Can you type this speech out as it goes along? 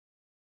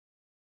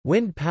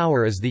Wind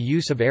power is the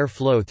use of air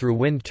flow through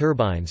wind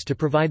turbines to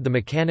provide the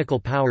mechanical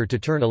power to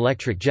turn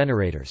electric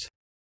generators.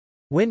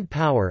 Wind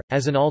power,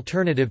 as an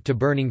alternative to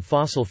burning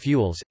fossil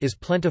fuels, is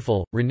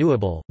plentiful,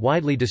 renewable,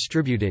 widely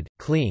distributed,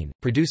 clean,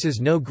 produces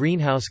no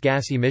greenhouse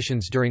gas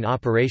emissions during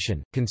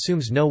operation,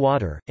 consumes no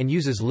water, and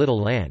uses little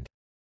land.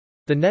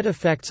 The net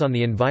effects on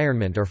the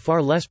environment are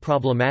far less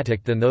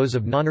problematic than those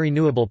of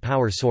non-renewable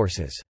power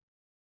sources.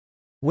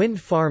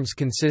 Wind farms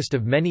consist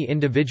of many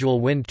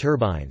individual wind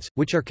turbines,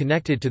 which are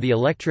connected to the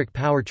electric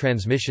power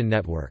transmission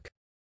network.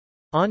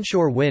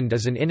 Onshore wind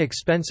is an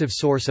inexpensive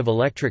source of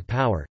electric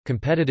power,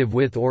 competitive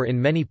with or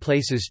in many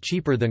places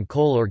cheaper than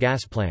coal or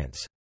gas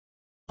plants.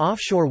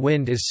 Offshore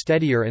wind is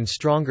steadier and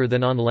stronger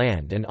than on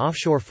land, and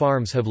offshore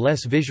farms have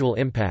less visual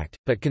impact,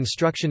 but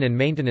construction and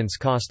maintenance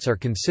costs are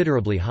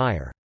considerably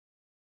higher.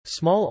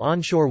 Small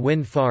onshore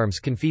wind farms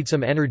can feed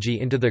some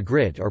energy into the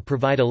grid or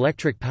provide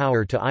electric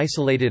power to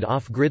isolated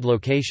off-grid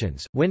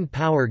locations. Wind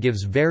power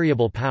gives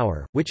variable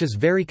power, which is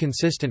very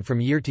consistent from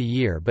year to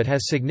year but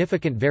has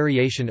significant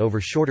variation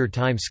over shorter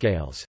time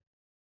scales.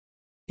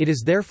 It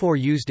is therefore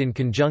used in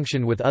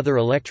conjunction with other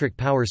electric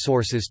power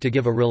sources to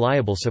give a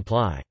reliable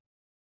supply.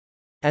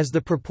 As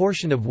the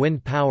proportion of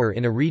wind power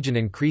in a region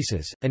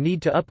increases, a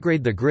need to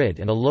upgrade the grid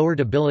and a lowered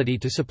ability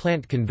to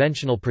supplant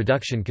conventional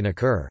production can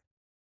occur.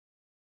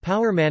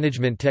 Power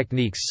management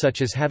techniques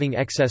such as having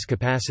excess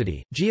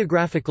capacity,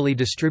 geographically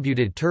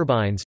distributed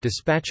turbines,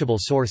 dispatchable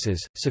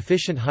sources,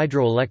 sufficient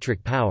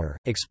hydroelectric power,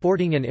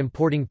 exporting and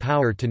importing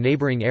power to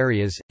neighboring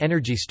areas,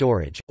 energy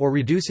storage, or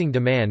reducing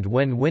demand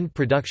when wind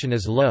production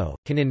is low,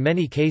 can in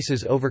many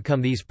cases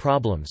overcome these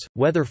problems.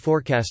 Weather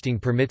forecasting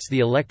permits the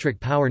electric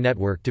power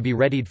network to be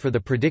readied for the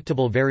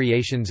predictable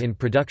variations in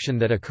production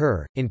that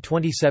occur. In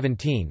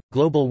 2017,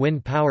 global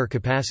wind power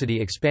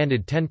capacity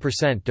expanded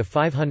 10% to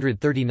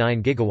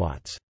 539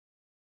 gigawatts.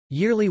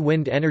 Yearly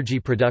wind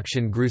energy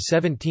production grew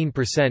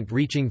 17%,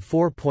 reaching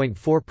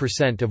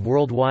 4.4% of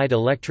worldwide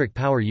electric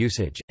power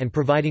usage, and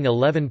providing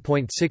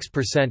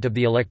 11.6% of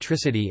the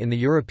electricity in the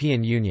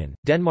European Union.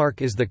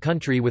 Denmark is the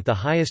country with the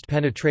highest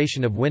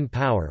penetration of wind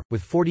power,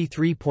 with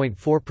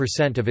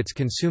 43.4% of its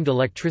consumed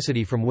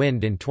electricity from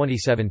wind in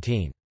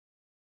 2017.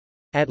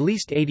 At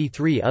least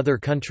 83 other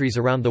countries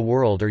around the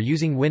world are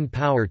using wind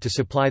power to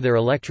supply their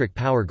electric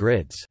power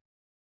grids.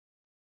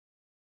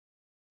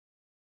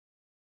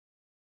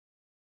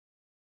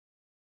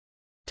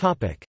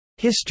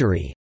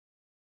 History.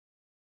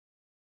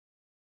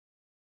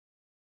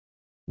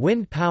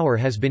 Wind power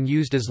has been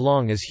used as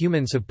long as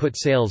humans have put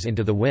sails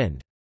into the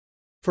wind.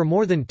 For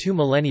more than 2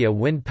 millennia,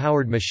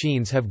 wind-powered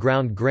machines have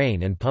ground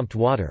grain and pumped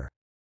water.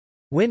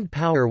 Wind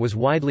power was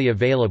widely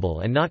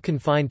available and not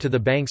confined to the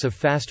banks of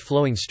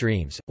fast-flowing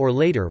streams, or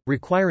later,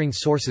 requiring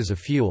sources of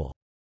fuel.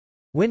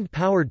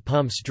 Wind-powered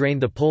pumps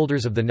drained the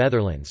polders of the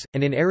Netherlands,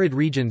 and in arid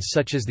regions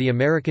such as the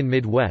American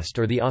Midwest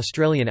or the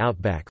Australian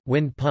outback,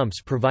 wind pumps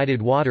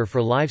provided water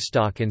for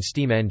livestock and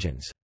steam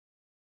engines.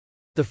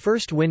 The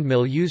first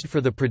windmill used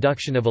for the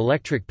production of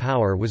electric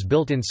power was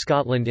built in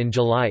Scotland in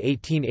July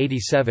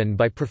 1887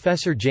 by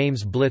Professor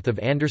James Blyth of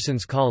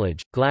Anderson's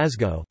College,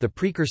 Glasgow, the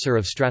precursor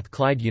of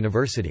Strathclyde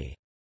University.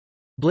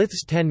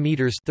 Blyth's 10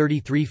 metres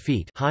 (33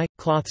 feet) high,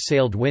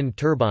 cloth-sailed wind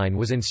turbine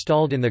was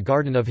installed in the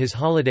garden of his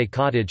holiday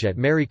cottage at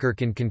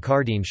Marykirk in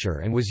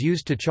Kincardineshire and was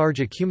used to charge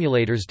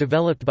accumulators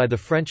developed by the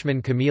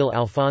Frenchman Camille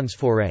Alphonse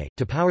Fauré,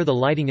 to power the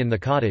lighting in the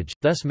cottage,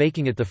 thus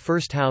making it the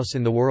first house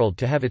in the world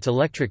to have its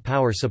electric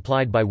power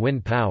supplied by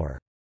wind power.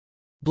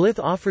 Blyth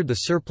offered the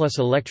surplus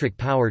electric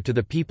power to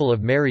the people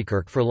of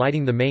Marykirk for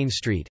lighting the main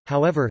street,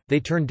 however,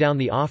 they turned down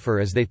the offer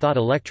as they thought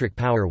electric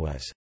power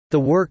was the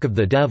work of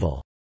the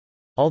devil.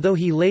 Although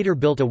he later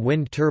built a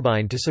wind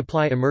turbine to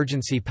supply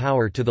emergency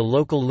power to the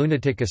local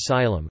lunatic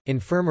asylum,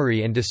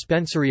 infirmary and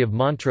dispensary of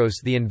Montrose,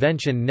 the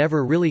invention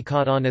never really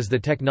caught on as the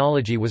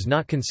technology was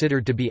not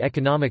considered to be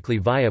economically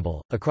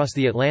viable. Across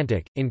the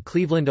Atlantic, in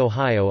Cleveland,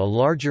 Ohio, a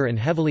larger and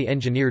heavily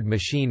engineered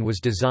machine was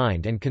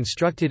designed and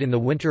constructed in the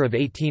winter of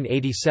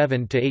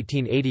 1887 to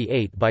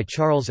 1888 by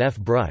Charles F.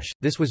 Brush.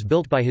 This was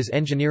built by his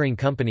engineering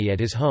company at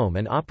his home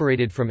and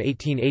operated from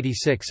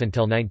 1886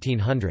 until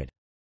 1900.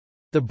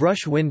 The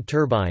Brush wind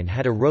turbine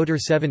had a rotor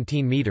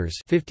 17 meters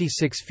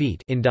 (56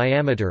 feet) in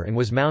diameter and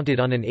was mounted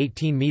on an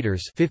 18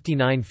 meters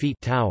 (59 feet)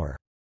 tower.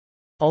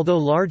 Although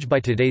large by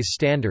today's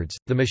standards,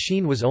 the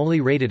machine was only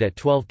rated at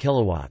 12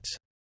 kilowatts.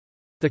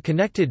 The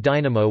connected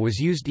dynamo was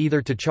used either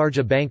to charge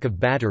a bank of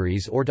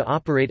batteries or to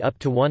operate up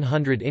to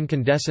 100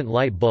 incandescent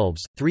light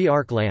bulbs, 3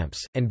 arc lamps,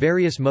 and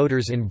various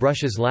motors in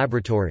Brush's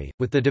laboratory.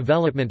 With the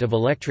development of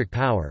electric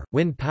power,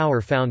 wind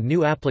power found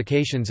new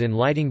applications in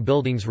lighting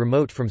buildings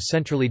remote from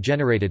centrally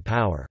generated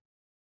power.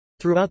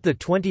 Throughout the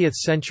 20th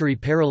century,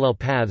 parallel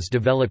paths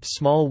developed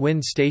small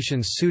wind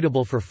stations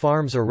suitable for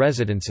farms or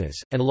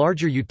residences, and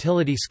larger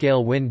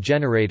utility-scale wind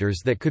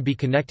generators that could be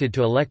connected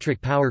to electric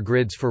power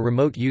grids for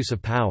remote use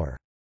of power.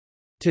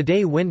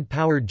 Today,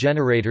 wind-powered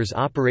generators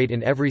operate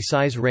in every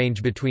size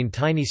range between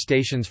tiny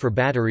stations for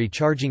battery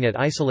charging at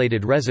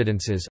isolated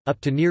residences, up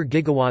to near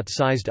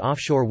gigawatt-sized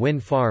offshore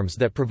wind farms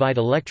that provide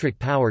electric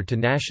power to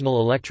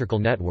national electrical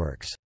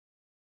networks.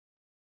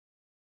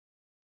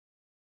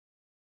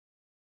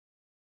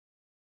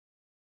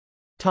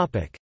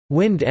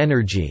 Wind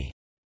energy.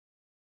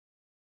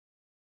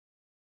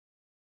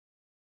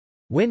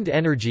 Wind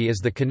energy is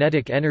the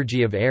kinetic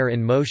energy of air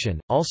in motion,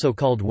 also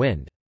called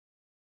wind.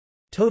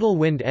 Total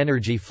wind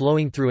energy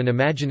flowing through an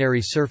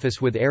imaginary surface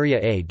with area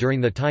A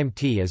during the time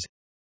t is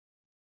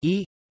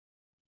E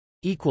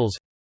equals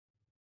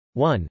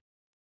 1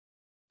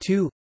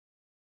 2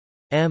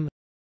 m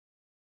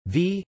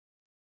v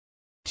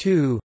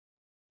 2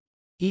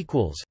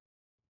 equals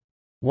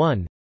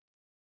 1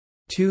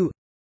 2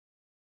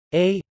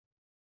 a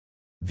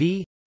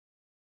v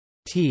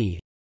t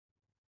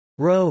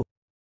rho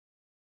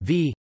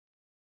v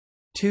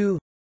 2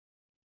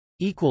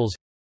 equals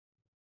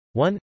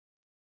 1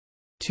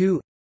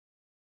 2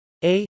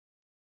 a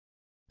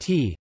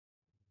t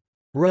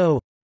rho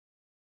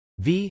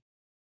v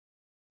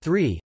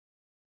 3.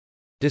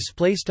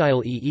 Display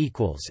style E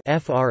equals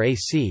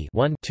frac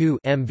 1 2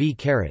 mv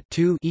caret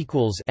 2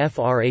 equals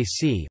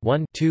frac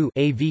 1 2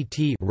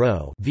 avt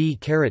rho v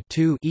caret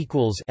 2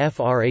 equals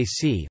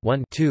frac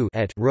 1 2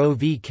 at rho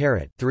v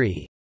caret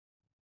 3.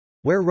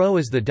 Where rho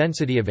is the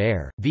density of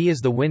air, v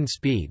is the wind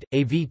speed,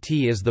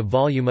 avt is the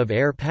volume of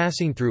air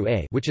passing through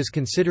A, which is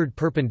considered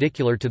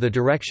perpendicular to the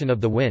direction of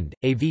the wind.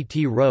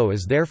 Avt rho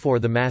is therefore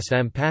the mass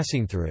m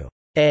passing through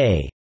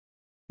A.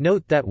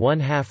 Note that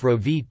 1/2 rho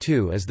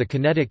v2 is the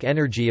kinetic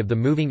energy of the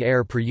moving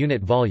air per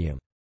unit volume.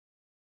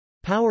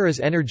 Power is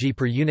energy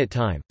per unit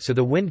time, so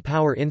the wind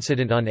power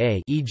incident on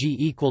A, e.g.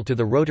 equal to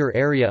the rotor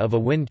area of a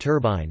wind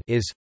turbine,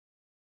 is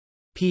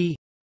P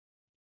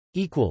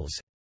equals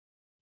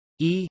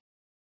E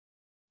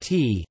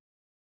T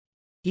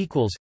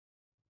equals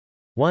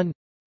 1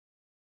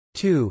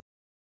 2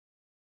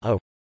 a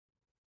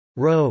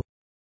rho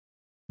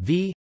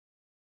v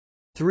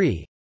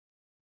 3.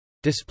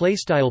 Display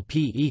style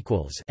P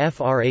equals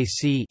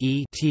frac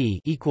E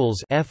T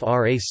equals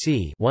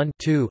frac 1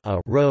 2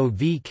 a rho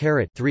v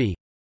caret 3.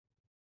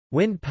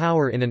 Wind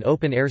power in an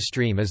open air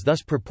stream is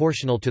thus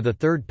proportional to the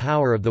third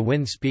power of the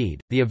wind speed.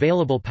 The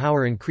available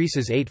power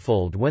increases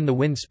eightfold when the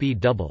wind speed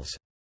doubles.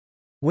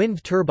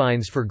 Wind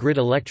turbines for grid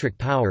electric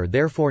power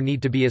therefore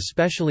need to be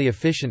especially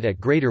efficient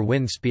at greater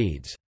wind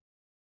speeds.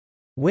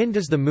 Wind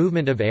is the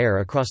movement of air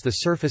across the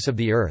surface of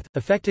the Earth,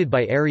 affected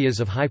by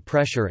areas of high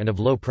pressure and of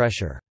low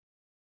pressure.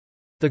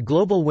 The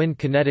global wind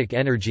kinetic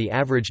energy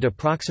averaged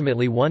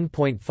approximately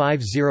 1.50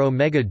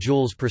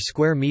 megajoules per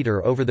square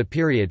meter over the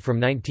period from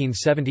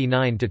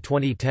 1979 to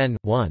 2010,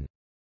 1.31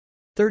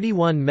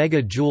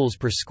 megajoules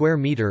per square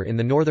meter in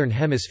the northern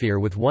hemisphere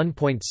with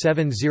 1.70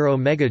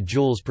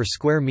 megajoules per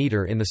square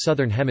meter in the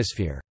southern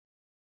hemisphere.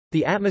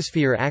 The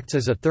atmosphere acts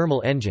as a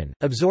thermal engine,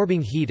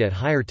 absorbing heat at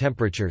higher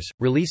temperatures,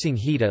 releasing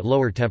heat at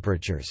lower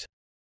temperatures.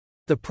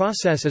 The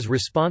process is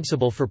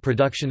responsible for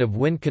production of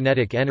wind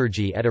kinetic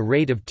energy at a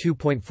rate of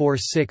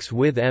 2.46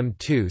 with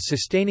m2,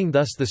 sustaining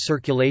thus the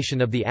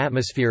circulation of the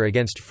atmosphere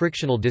against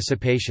frictional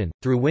dissipation.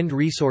 Through wind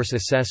resource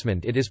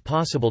assessment, it is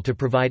possible to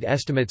provide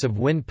estimates of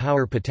wind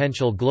power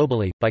potential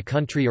globally, by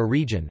country or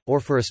region, or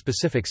for a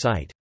specific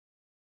site.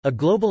 A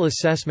global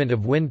assessment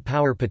of wind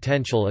power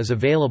potential is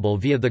available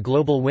via the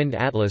Global Wind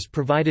Atlas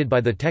provided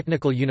by the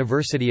Technical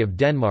University of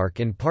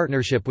Denmark in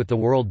partnership with the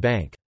World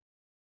Bank.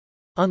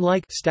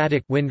 Unlike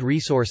static wind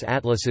resource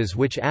atlases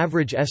which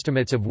average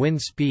estimates of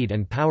wind speed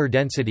and power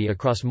density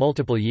across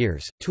multiple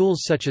years,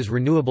 tools such as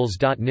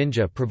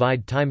Renewables.Ninja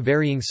provide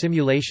time-varying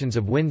simulations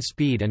of wind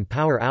speed and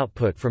power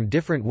output from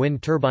different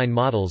wind turbine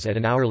models at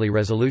an hourly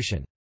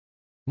resolution.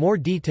 More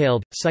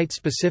detailed,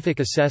 site-specific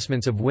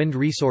assessments of wind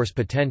resource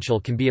potential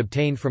can be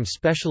obtained from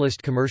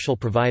specialist commercial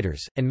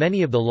providers, and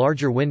many of the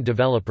larger wind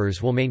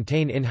developers will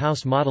maintain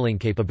in-house modeling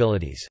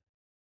capabilities.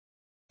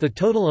 The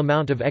total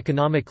amount of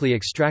economically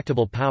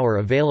extractable power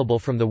available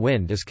from the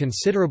wind is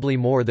considerably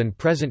more than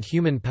present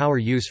human power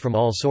use from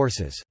all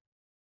sources.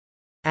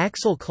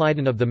 Axel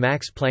Kleiden of the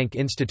Max Planck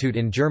Institute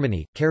in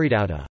Germany, carried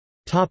out a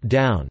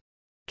top-down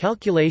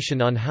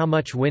calculation on how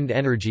much wind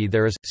energy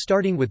there is,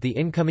 starting with the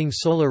incoming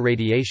solar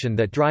radiation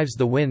that drives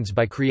the winds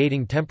by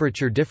creating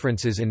temperature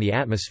differences in the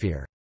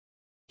atmosphere.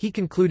 He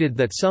concluded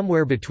that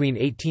somewhere between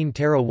 18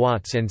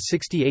 terawatts and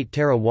 68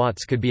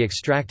 terawatts could be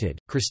extracted.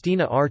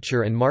 Christina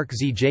Archer and Mark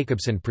Z.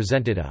 Jacobson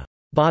presented a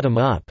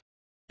bottom-up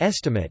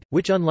estimate,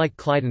 which unlike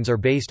Kleiden's are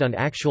based on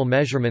actual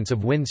measurements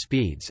of wind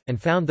speeds,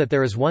 and found that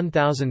there is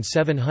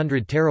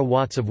 1,700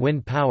 terawatts of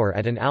wind power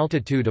at an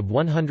altitude of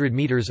 100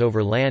 meters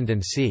over land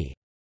and sea.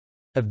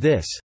 Of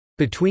this,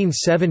 between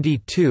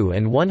 72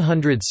 and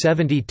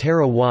 170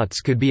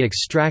 terawatts could be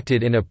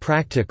extracted in a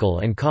practical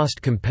and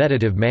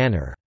cost-competitive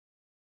manner.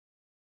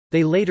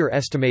 They later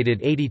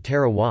estimated 80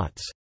 terawatts.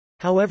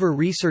 However,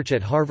 research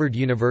at Harvard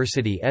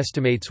University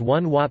estimates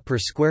 1 watt per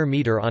square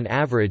meter on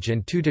average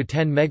and 2 to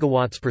 10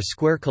 megawatts per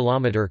square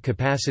kilometer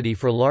capacity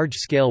for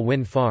large-scale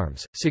wind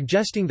farms,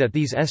 suggesting that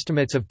these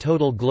estimates of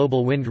total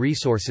global wind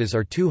resources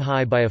are too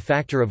high by a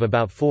factor of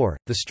about 4.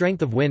 The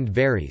strength of wind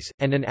varies,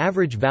 and an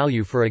average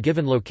value for a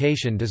given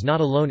location does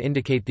not alone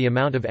indicate the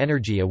amount of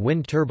energy a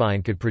wind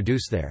turbine could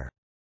produce there.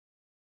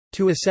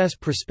 To assess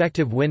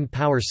prospective wind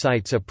power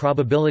sites, a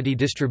probability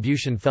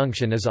distribution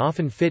function is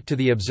often fit to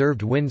the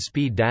observed wind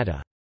speed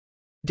data.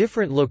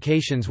 Different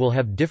locations will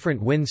have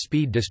different wind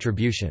speed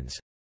distributions.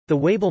 The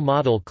Weibull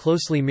model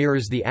closely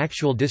mirrors the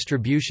actual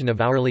distribution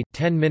of hourly,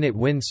 10-minute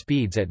wind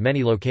speeds at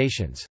many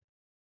locations.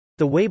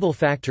 The Weibull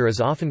factor is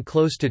often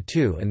close to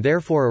 2 and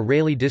therefore a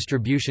Rayleigh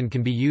distribution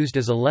can be used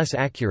as a less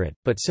accurate,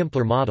 but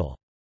simpler model.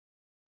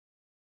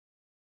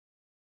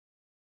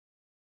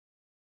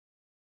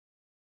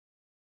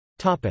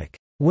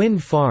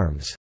 Wind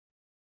farms.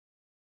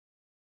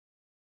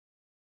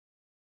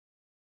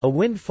 A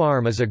wind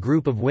farm is a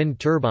group of wind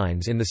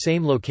turbines in the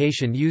same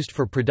location used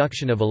for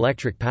production of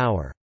electric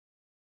power.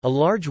 A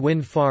large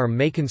wind farm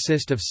may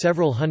consist of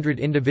several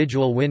hundred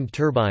individual wind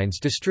turbines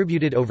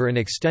distributed over an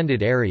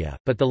extended area,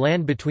 but the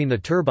land between the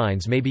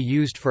turbines may be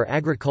used for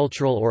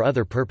agricultural or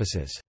other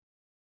purposes.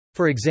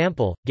 For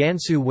example,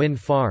 Gansu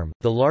Wind Farm,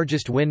 the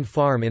largest wind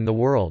farm in the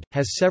world,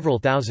 has several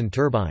thousand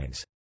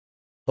turbines.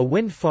 A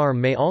wind farm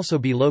may also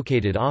be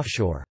located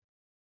offshore.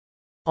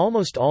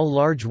 Almost all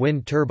large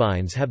wind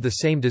turbines have the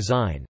same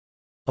design.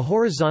 A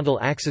horizontal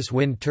axis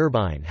wind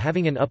turbine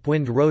having an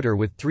upwind rotor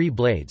with 3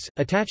 blades,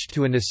 attached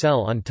to a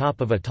nacelle on top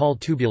of a tall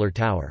tubular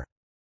tower.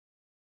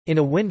 In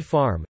a wind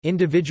farm,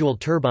 individual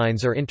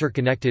turbines are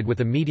interconnected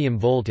with a medium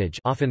voltage,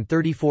 often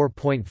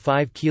 34.5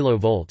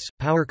 kV,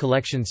 power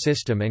collection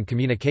system and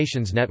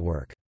communications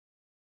network.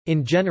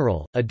 In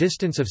general, a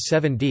distance of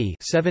 7d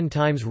 7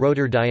 times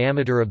rotor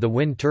diameter of the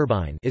wind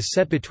turbine is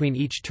set between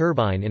each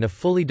turbine in a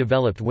fully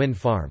developed wind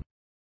farm.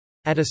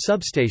 At a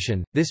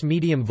substation, this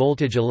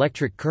medium-voltage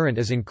electric current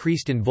is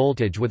increased in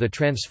voltage with a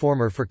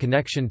transformer for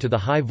connection to the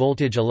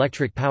high-voltage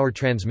electric power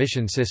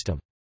transmission system.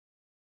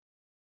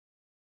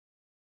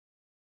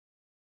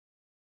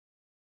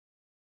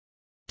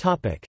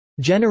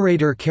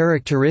 Generator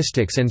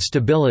characteristics and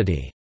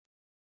stability.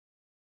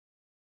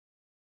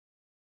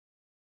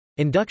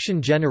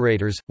 Induction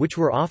generators, which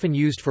were often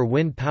used for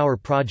wind power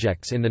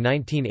projects in the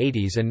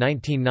 1980s and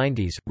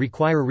 1990s,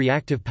 require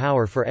reactive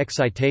power for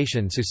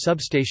excitation, so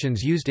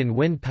substations used in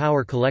wind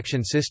power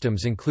collection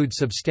systems include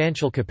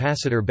substantial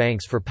capacitor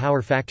banks for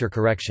power factor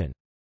correction.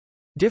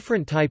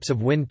 Different types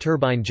of wind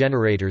turbine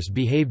generators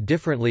behave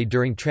differently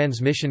during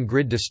transmission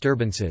grid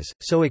disturbances,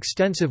 so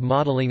extensive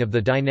modeling of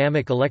the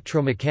dynamic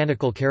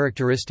electromechanical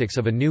characteristics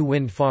of a new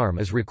wind farm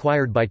is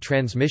required by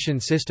transmission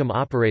system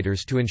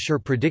operators to ensure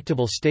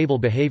predictable stable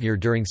behavior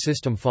during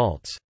system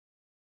faults.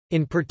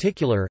 In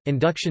particular,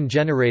 induction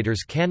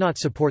generators cannot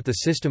support the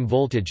system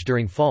voltage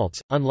during faults,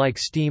 unlike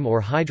steam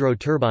or hydro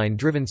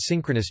turbine-driven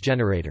synchronous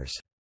generators.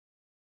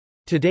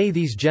 Today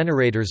these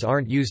generators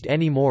aren't used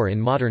anymore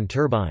in modern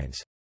turbines.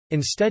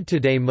 Instead,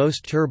 today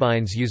most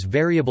turbines use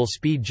variable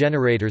speed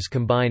generators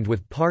combined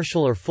with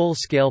partial or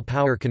full-scale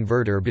power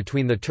converter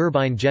between the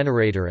turbine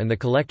generator and the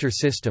collector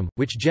system,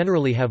 which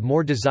generally have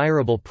more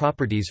desirable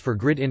properties for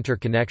grid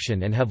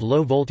interconnection and have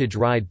low voltage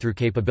ride-through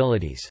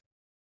capabilities.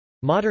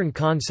 Modern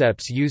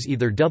concepts use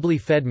either doubly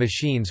fed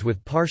machines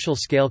with partial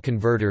scale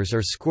converters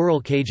or squirrel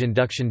cage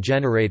induction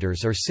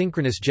generators or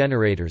synchronous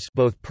generators,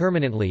 both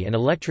permanently and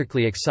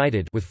electrically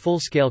excited, with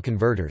full-scale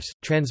converters.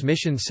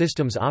 Transmission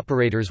systems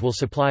operators will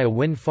supply a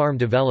wind farm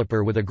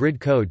developer with a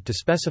grid code to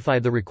specify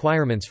the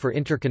requirements for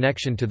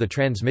interconnection to the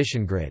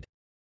transmission grid.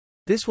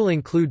 This will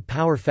include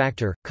power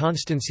factor,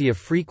 constancy of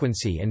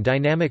frequency and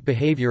dynamic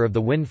behavior of the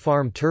wind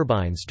farm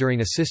turbines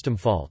during a system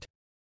fault.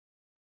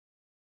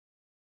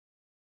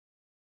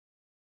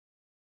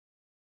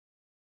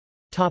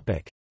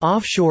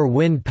 Offshore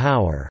wind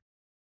power.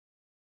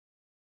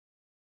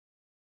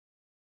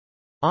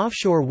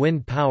 Offshore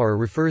wind power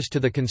refers to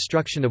the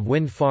construction of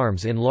wind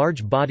farms in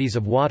large bodies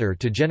of water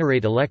to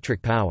generate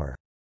electric power.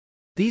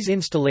 These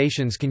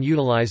installations can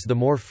utilize the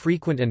more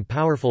frequent and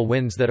powerful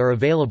winds that are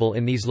available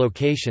in these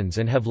locations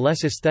and have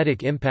less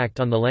aesthetic impact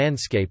on the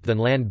landscape than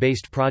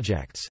land-based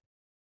projects.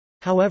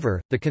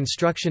 However, the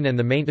construction and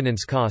the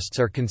maintenance costs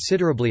are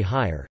considerably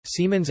higher.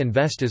 Siemens and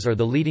Vestas are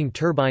the leading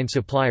turbine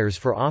suppliers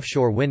for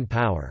offshore wind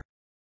power.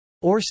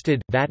 Ørsted,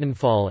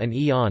 Vattenfall and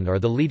E.ON are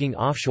the leading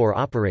offshore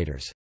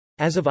operators.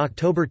 As of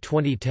October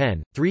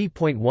 2010,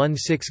 3.16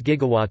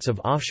 gigawatts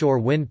of offshore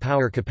wind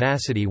power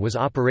capacity was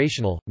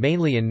operational,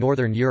 mainly in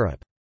Northern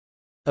Europe.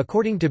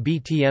 According to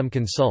BTM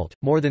Consult,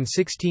 more than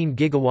 16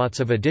 gigawatts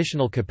of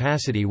additional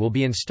capacity will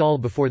be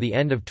installed before the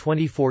end of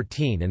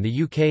 2014 and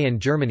the UK and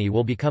Germany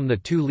will become the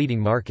 2 leading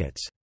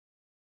markets.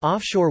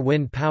 Offshore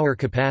wind power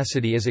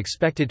capacity is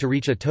expected to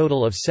reach a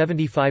total of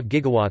 75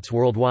 gigawatts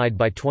worldwide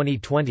by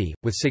 2020,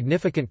 with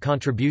significant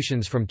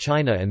contributions from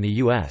China and the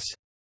US.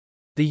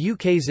 The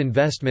UK's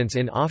investments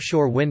in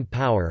offshore wind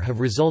power have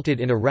resulted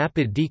in a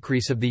rapid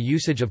decrease of the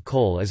usage of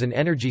coal as an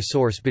energy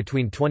source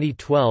between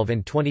 2012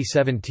 and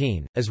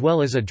 2017, as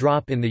well as a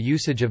drop in the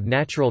usage of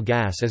natural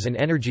gas as an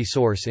energy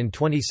source in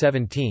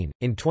 2017.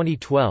 In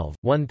 2012,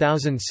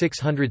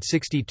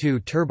 1,662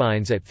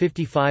 turbines at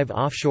 55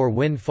 offshore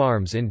wind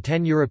farms in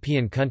 10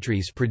 European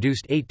countries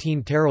produced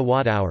 18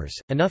 terawatt-hours,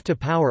 enough to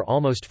power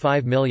almost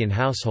 5 million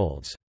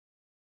households.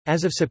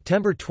 As of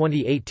September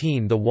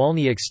 2018, the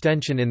Walney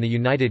extension in the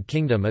United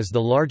Kingdom is the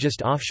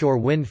largest offshore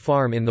wind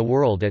farm in the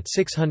world at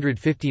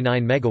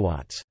 659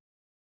 megawatts.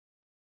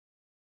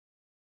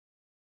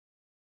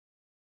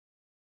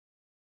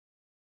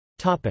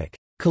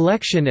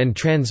 Collection and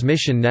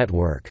transmission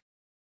network.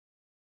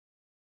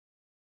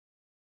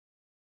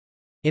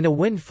 In a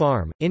wind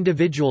farm,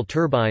 individual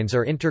turbines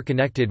are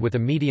interconnected with a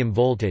medium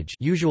voltage,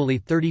 usually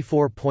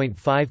 34.5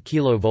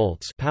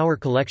 kV, power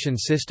collection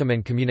system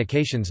and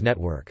communications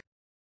network.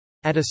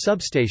 At a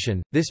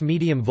substation, this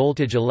medium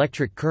voltage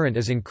electric current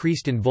is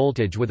increased in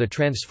voltage with a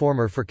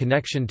transformer for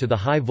connection to the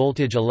high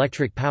voltage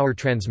electric power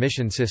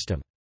transmission system.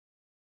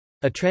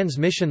 A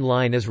transmission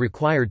line is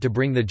required to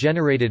bring the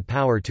generated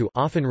power to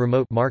often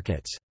remote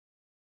markets.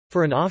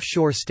 For an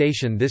offshore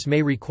station, this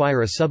may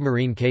require a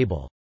submarine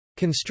cable.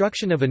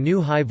 Construction of a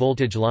new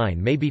high-voltage line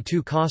may be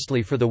too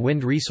costly for the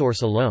wind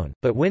resource alone,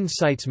 but wind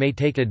sites may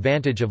take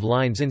advantage of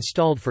lines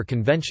installed for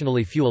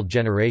conventionally fueled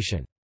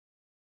generation.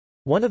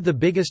 One of the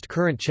biggest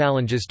current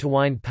challenges to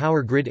wind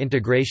power grid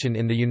integration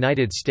in the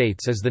United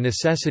States is the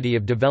necessity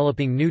of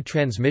developing new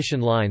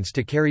transmission lines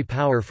to carry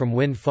power from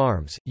wind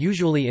farms,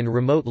 usually in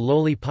remote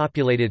lowly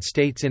populated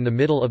states in the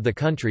middle of the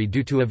country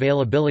due to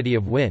availability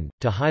of wind,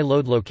 to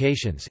high-load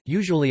locations,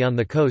 usually on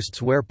the coasts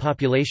where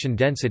population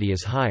density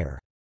is higher.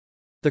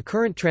 The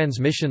current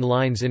transmission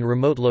lines in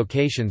remote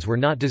locations were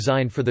not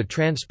designed for the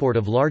transport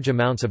of large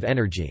amounts of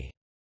energy.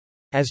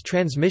 As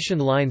transmission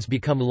lines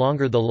become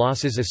longer, the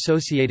losses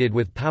associated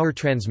with power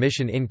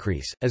transmission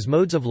increase, as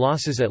modes of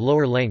losses at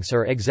lower lengths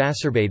are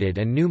exacerbated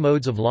and new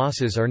modes of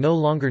losses are no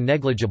longer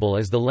negligible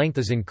as the length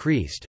is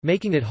increased,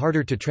 making it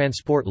harder to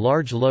transport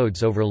large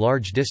loads over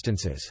large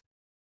distances.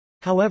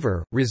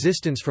 However,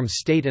 resistance from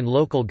state and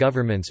local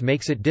governments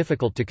makes it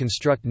difficult to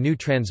construct new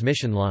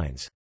transmission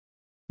lines.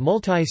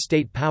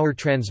 Multi-state power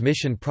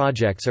transmission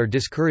projects are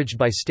discouraged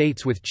by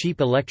states with cheap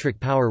electric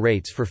power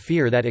rates for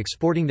fear that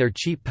exporting their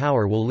cheap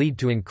power will lead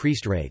to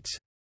increased rates.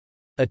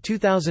 A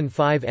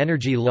 2005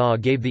 energy law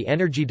gave the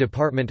Energy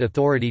Department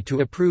authority to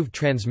approve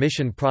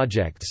transmission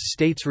projects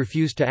states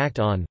refused to act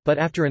on, but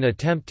after an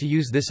attempt to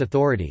use this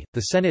authority,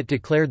 the Senate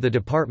declared the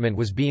department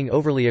was being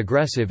overly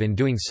aggressive in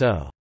doing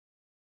so.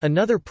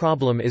 Another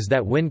problem is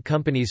that wind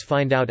companies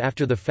find out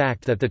after the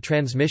fact that the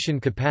transmission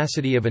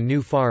capacity of a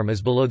new farm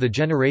is below the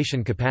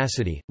generation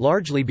capacity,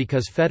 largely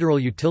because federal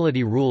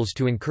utility rules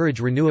to encourage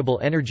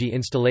renewable energy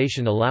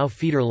installation allow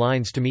feeder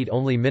lines to meet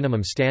only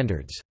minimum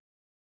standards.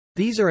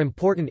 These are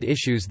important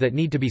issues that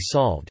need to be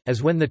solved,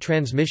 as when the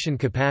transmission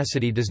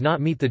capacity does not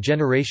meet the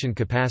generation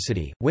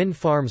capacity, wind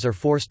farms are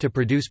forced to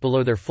produce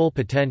below their full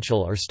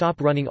potential or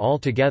stop running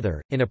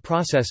altogether, in a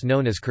process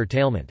known as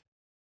curtailment.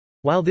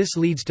 While this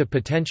leads to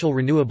potential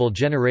renewable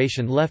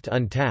generation left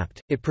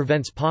untapped, it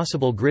prevents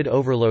possible grid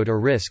overload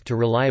or risk to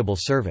reliable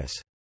service.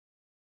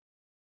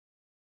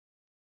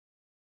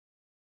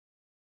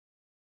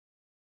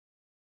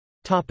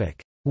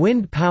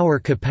 Wind power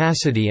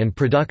capacity and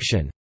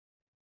production.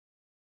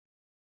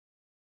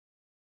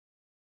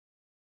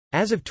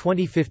 As of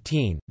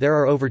 2015, there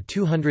are over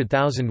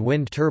 200,000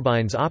 wind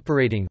turbines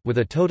operating, with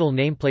a total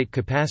nameplate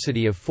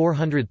capacity of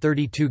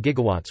 432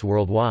 gigawatts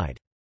worldwide.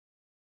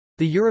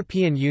 The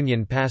European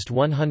Union passed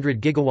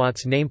 100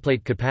 gigawatts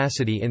nameplate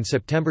capacity in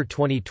September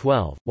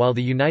 2012, while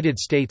the United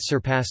States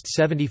surpassed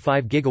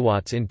 75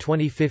 gigawatts in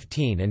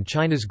 2015 and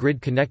China's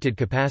grid-connected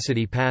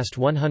capacity passed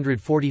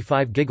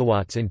 145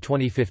 gigawatts in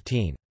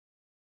 2015.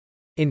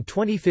 In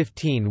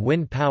 2015,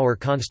 wind power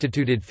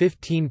constituted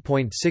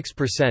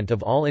 15.6%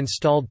 of all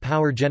installed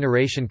power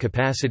generation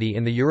capacity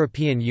in the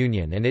European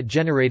Union and it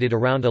generated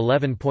around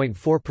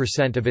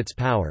 11.4% of its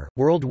power.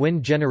 World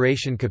wind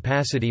generation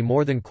capacity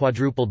more than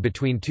quadrupled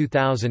between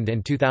 2000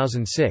 and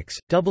 2006,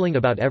 doubling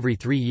about every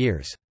 3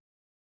 years.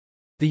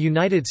 The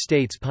United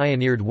States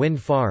pioneered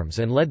wind farms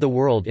and led the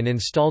world in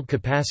installed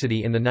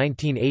capacity in the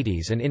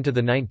 1980s and into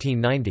the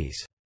 1990s.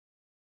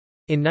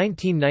 In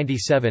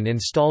 1997,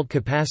 installed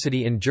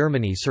capacity in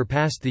Germany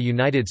surpassed the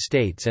United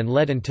States and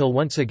led until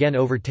once again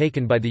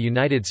overtaken by the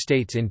United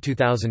States in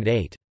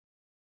 2008.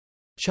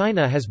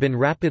 China has been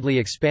rapidly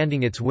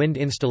expanding its wind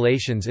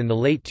installations in the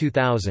late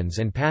 2000s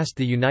and passed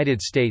the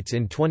United States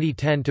in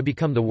 2010 to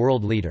become the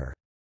world leader.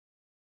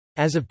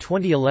 As of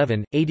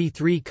 2011,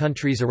 83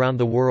 countries around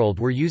the world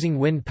were using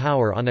wind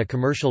power on a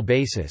commercial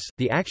basis.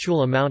 The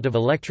actual amount of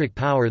electric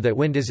power that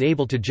wind is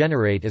able to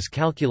generate is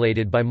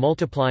calculated by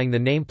multiplying the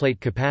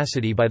nameplate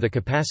capacity by the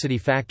capacity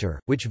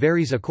factor, which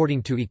varies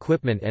according to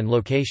equipment and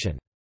location.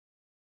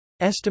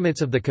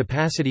 Estimates of the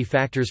capacity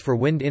factors for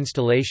wind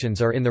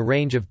installations are in the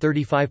range of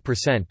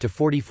 35% to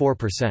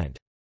 44%.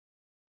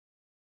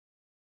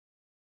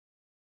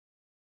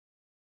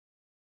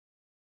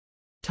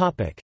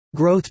 Topic: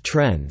 Growth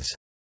trends.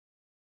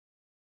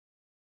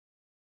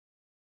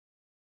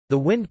 The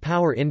wind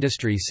power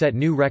industry set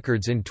new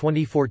records in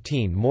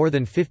 2014. More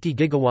than 50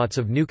 gigawatts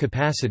of new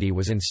capacity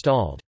was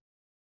installed.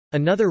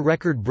 Another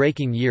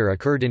record-breaking year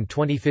occurred in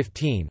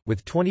 2015,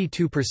 with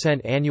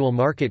 22% annual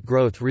market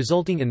growth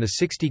resulting in the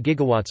 60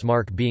 gigawatts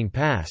mark being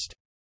passed.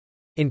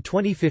 In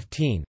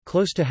 2015,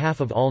 close to half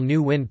of all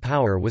new wind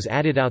power was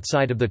added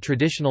outside of the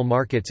traditional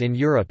markets in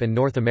Europe and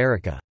North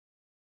America.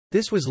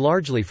 This was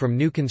largely from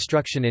new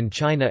construction in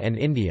China and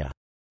India.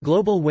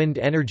 Global Wind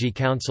Energy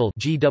Council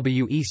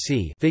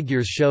 (GWEC)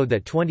 figures show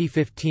that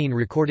 2015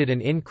 recorded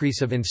an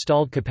increase of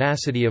installed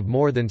capacity of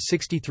more than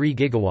 63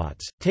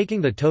 gigawatts,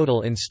 taking the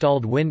total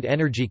installed wind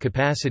energy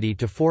capacity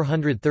to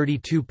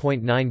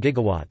 432.9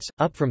 gigawatts,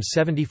 up from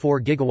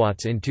 74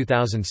 gigawatts in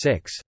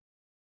 2006.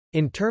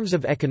 In terms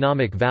of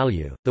economic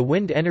value, the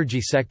wind energy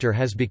sector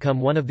has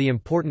become one of the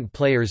important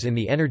players in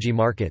the energy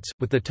markets,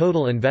 with the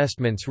total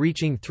investments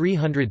reaching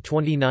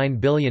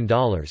 $329 billion,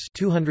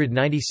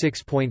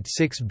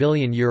 €296.6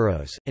 billion,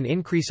 an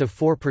increase of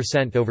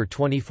 4% over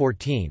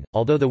 2014.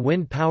 Although the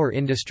wind power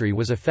industry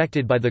was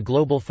affected by the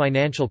global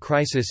financial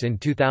crisis in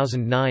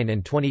 2009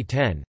 and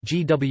 2010,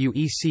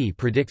 GWEC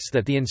predicts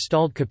that the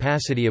installed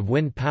capacity of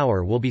wind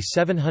power will be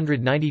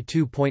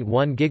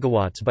 792.1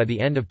 gigawatts by the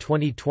end of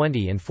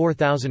 2020 and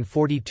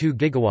 4,042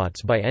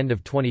 gigawatts by end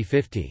of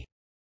 2050.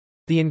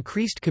 The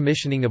increased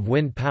commissioning of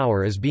wind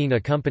power is being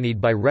accompanied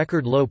by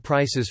record low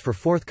prices for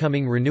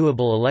forthcoming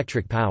renewable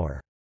electric power.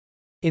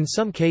 In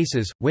some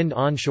cases, wind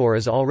onshore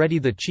is already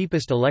the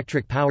cheapest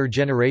electric power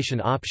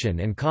generation option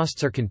and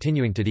costs are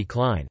continuing to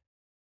decline.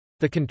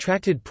 The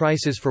contracted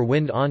prices for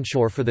wind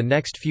onshore for the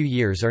next few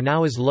years are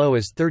now as low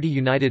as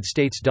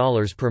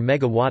 $30 per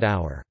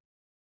megawatt-hour.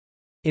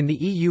 In the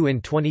EU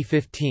in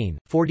 2015,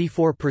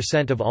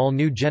 44% of all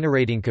new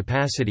generating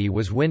capacity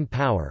was wind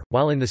power,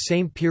 while in the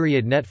same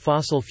period net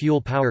fossil fuel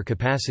power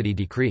capacity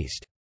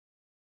decreased.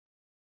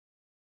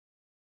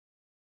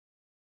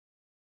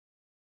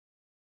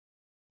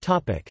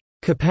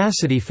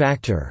 Capacity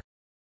factor.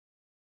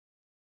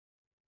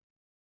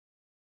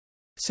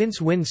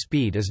 Since wind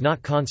speed is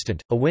not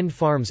constant, a wind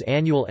farm's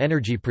annual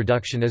energy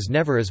production is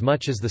never as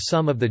much as the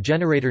sum of the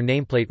generator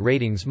nameplate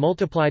ratings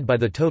multiplied by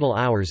the total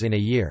hours in a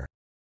year.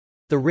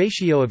 The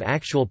ratio of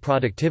actual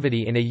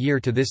productivity in a year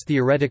to this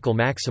theoretical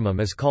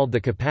maximum is called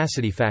the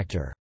capacity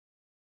factor.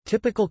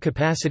 Typical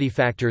capacity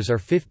factors are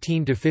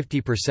 15 to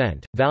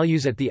 50%.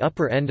 Values at the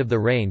upper end of the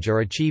range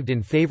are achieved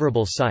in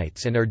favorable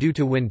sites and are due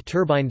to wind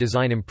turbine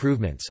design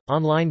improvements.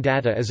 Online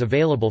data is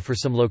available for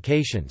some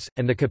locations,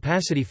 and the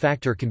capacity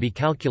factor can be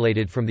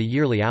calculated from the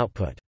yearly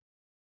output.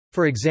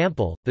 For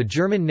example, the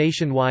German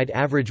nationwide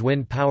average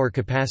wind power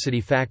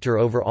capacity factor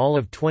over all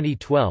of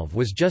 2012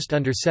 was just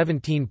under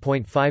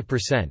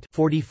 17.5%,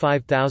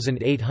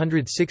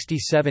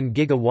 45,867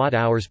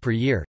 gigawatt-hours per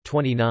year,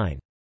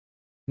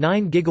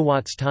 29.9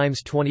 gigawatts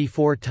times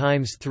 24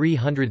 times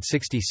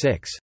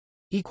 366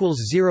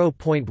 equals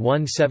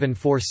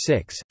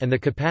 0.1746, and the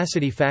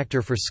capacity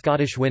factor for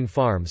Scottish wind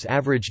farms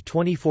averaged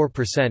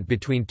 24%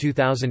 between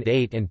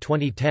 2008 and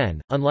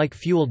 2010. Unlike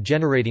fueled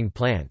generating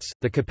plants,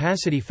 the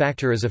capacity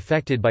factor is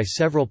affected by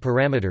several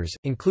parameters,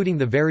 including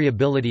the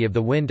variability of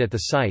the wind at the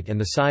site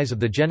and the size of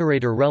the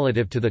generator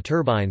relative to the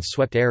turbine's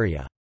swept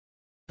area.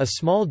 A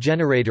small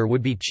generator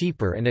would be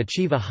cheaper and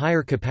achieve a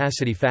higher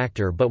capacity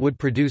factor but would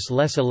produce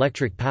less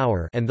electric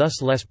power and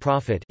thus less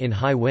profit in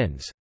high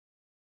winds.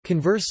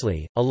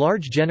 Conversely, a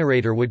large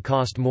generator would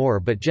cost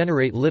more but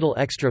generate little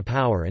extra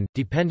power and,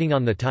 depending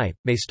on the type,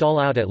 may stall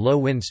out at low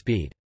wind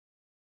speed.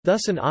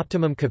 Thus an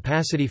optimum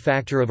capacity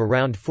factor of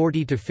around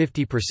 40 to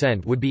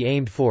 50% would be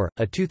aimed for.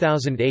 A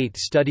 2008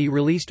 study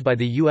released by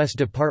the U.S.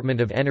 Department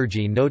of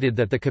Energy noted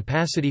that the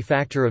capacity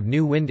factor of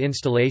new wind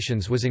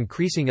installations was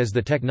increasing as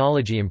the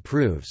technology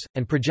improves,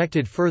 and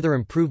projected further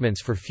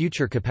improvements for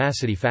future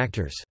capacity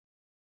factors.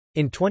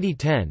 In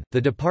 2010,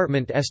 the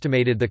department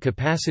estimated the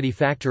capacity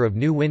factor of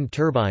new wind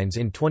turbines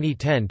in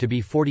 2010 to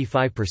be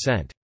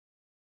 45%.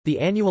 The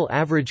annual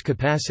average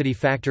capacity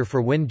factor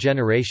for wind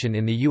generation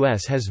in the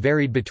U.S. has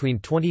varied between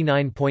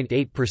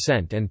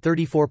 29.8% and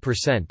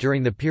 34%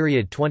 during the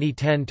period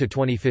 2010 to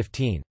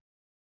 2015.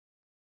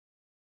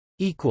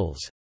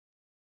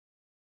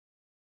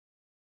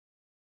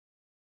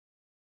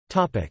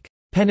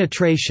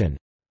 Penetration.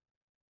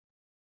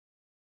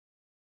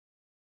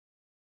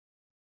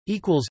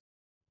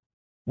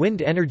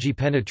 Wind energy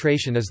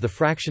penetration is the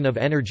fraction of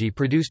energy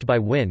produced by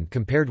wind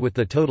compared with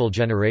the total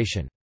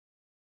generation.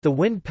 The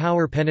wind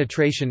power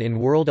penetration in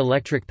world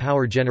electric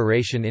power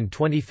generation in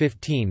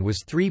 2015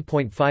 was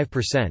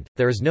 3.5%.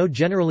 There is no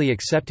generally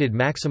accepted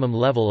maximum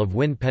level of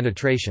wind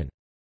penetration.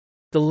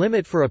 The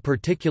limit for a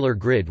particular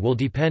grid will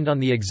depend on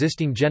the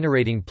existing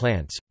generating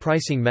plants,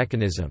 pricing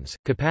mechanisms,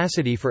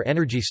 capacity for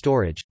energy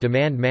storage,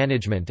 demand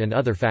management and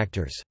other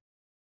factors.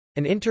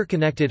 An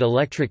interconnected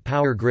electric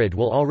power grid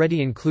will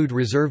already include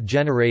reserve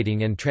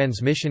generating and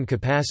transmission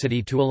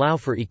capacity to allow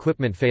for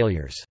equipment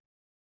failures.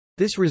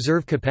 This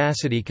reserve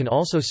capacity can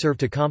also serve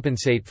to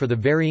compensate for the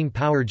varying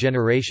power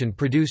generation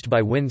produced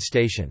by wind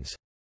stations.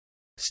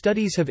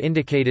 Studies have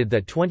indicated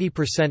that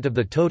 20% of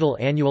the total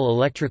annual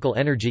electrical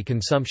energy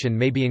consumption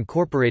may be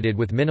incorporated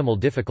with minimal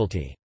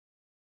difficulty.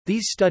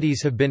 These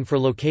studies have been for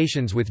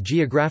locations with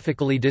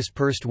geographically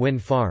dispersed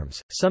wind farms,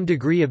 some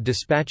degree of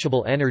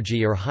dispatchable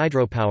energy or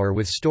hydropower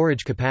with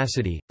storage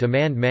capacity,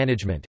 demand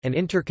management, and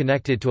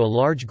interconnected to a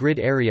large grid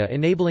area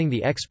enabling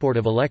the export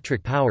of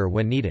electric power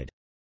when needed.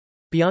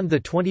 Beyond the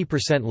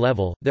 20%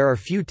 level, there are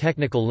few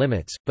technical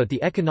limits, but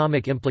the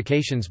economic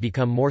implications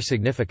become more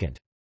significant.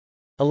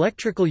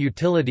 Electrical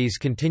utilities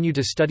continue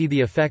to study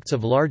the effects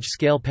of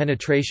large-scale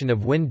penetration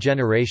of wind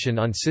generation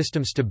on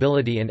system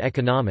stability and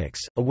economics.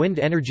 A wind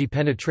energy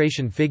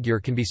penetration figure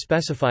can be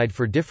specified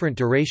for different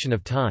duration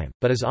of time,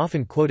 but is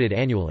often quoted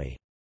annually.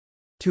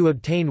 To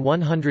obtain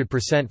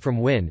 100% from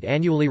wind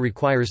annually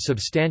requires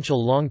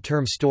substantial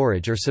long-term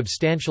storage or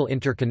substantial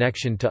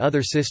interconnection to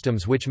other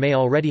systems which may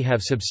already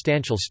have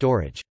substantial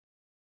storage.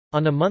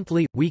 On a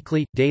monthly,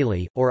 weekly,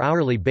 daily, or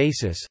hourly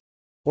basis,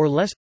 or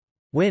less,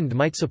 wind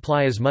might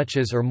supply as much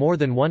as or more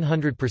than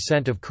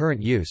 100% of current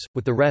use,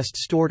 with the rest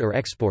stored or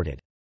exported.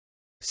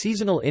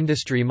 Seasonal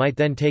industry might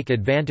then take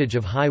advantage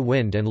of high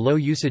wind and low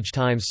usage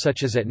times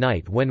such as at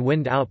night when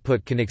wind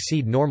output can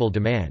exceed normal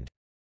demand.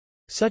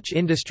 Such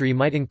industry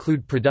might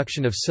include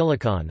production of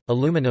silicon,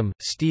 aluminum,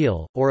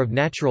 steel, or of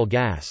natural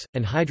gas,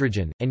 and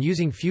hydrogen, and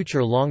using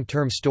future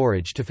long-term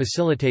storage to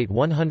facilitate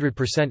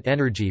 100%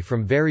 energy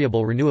from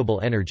variable renewable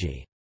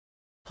energy.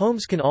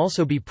 Homes can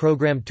also be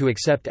programmed to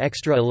accept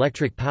extra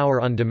electric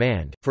power on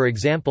demand, for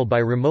example by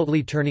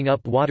remotely turning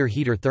up water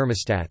heater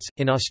thermostats.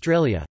 In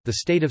Australia, the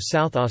state of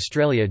South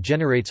Australia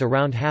generates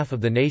around half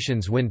of the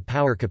nation's wind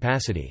power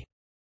capacity.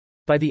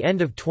 By the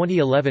end of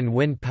 2011,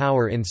 wind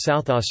power in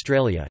South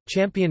Australia,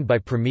 championed by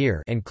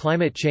Premier and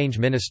Climate Change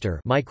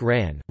Minister Mike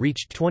Rann,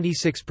 reached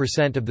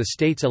 26% of the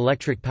state's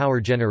electric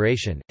power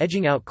generation,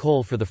 edging out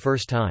coal for the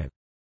first time.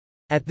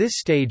 At this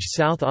stage,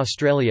 South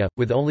Australia,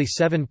 with only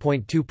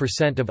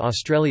 7.2% of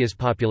Australia's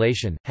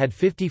population, had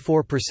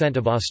 54%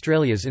 of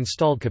Australia's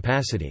installed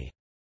capacity.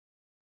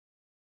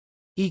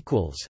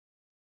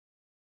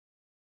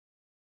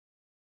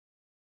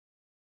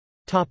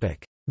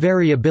 Topic: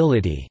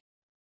 Variability.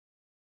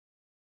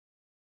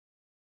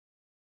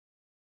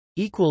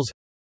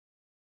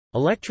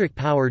 Electric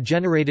power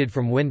generated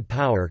from wind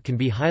power can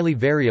be highly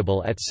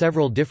variable at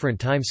several different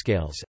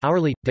timescales,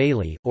 hourly,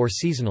 daily, or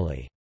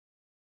seasonally.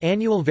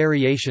 Annual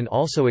variation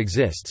also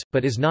exists,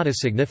 but is not as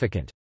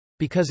significant.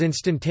 Because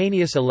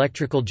instantaneous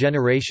electrical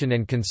generation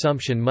and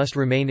consumption must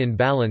remain in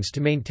balance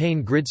to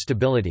maintain grid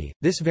stability,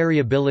 this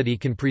variability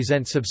can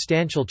present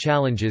substantial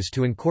challenges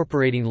to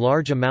incorporating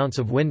large amounts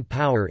of wind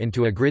power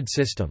into a grid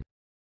system.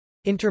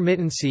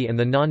 Intermittency and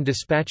the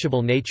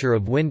non-dispatchable nature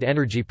of wind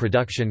energy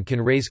production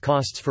can raise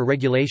costs for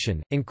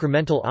regulation,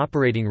 incremental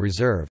operating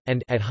reserve,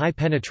 and at high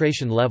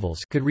penetration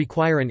levels could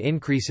require an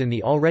increase in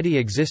the already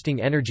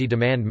existing energy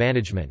demand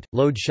management,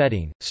 load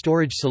shedding,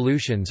 storage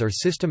solutions or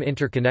system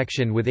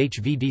interconnection with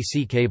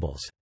HVDC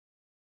cables.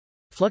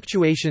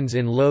 Fluctuations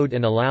in load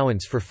and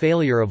allowance for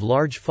failure of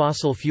large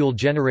fossil fuel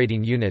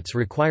generating units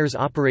requires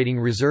operating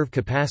reserve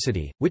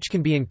capacity, which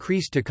can be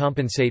increased to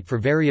compensate for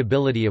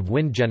variability of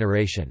wind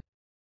generation.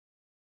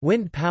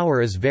 Wind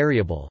power is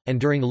variable, and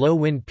during low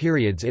wind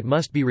periods it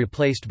must be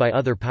replaced by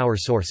other power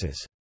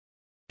sources.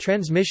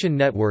 Transmission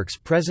networks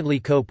presently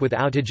cope with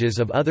outages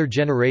of other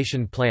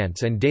generation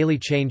plants and daily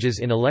changes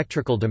in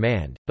electrical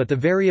demand, but the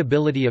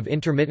variability of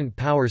intermittent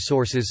power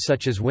sources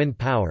such as wind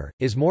power,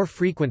 is more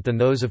frequent than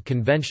those of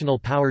conventional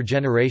power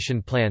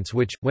generation plants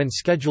which, when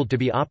scheduled to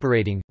be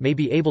operating, may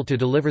be able to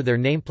deliver their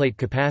nameplate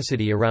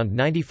capacity around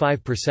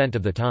 95%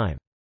 of the time.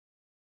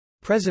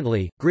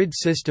 Presently, grid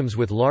systems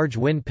with large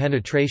wind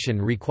penetration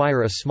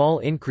require a small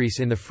increase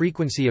in the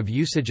frequency of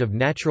usage of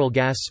natural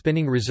gas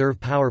spinning reserve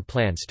power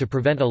plants to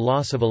prevent a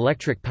loss of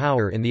electric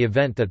power in the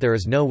event that there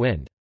is no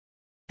wind.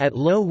 At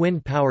low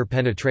wind power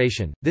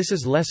penetration, this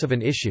is less of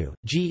an issue.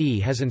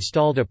 GE has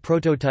installed a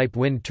prototype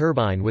wind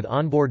turbine with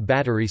onboard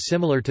battery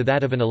similar to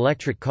that of an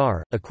electric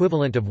car,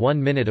 equivalent of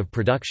 1 minute of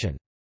production.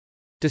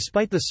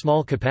 Despite the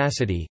small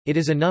capacity, it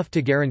is enough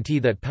to guarantee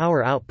that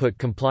power output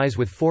complies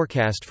with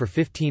forecast for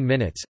 15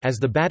 minutes, as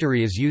the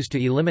battery is used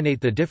to eliminate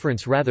the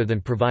difference rather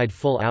than provide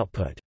full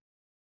output.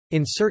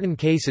 In certain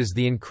cases,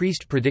 the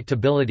increased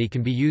predictability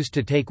can be used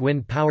to take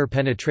wind power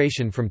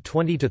penetration from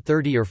 20 to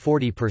 30 or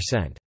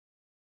 40%.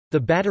 The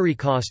battery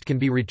cost can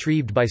be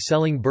retrieved by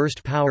selling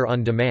burst power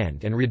on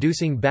demand and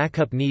reducing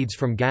backup needs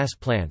from gas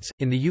plants.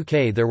 In the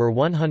UK, there were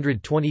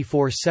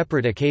 124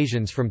 separate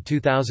occasions from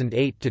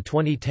 2008 to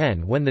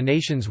 2010 when the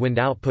nation's wind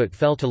output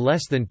fell to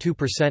less than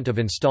 2% of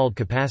installed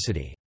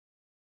capacity.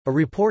 A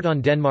report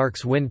on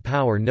Denmark's wind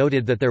power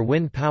noted that their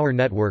wind power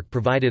network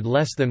provided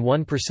less than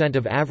 1%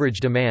 of average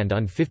demand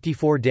on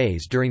 54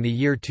 days during the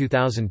year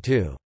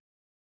 2002.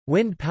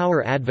 Wind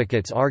power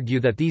advocates argue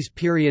that these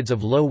periods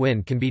of low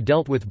wind can be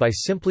dealt with by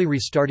simply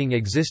restarting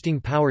existing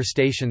power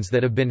stations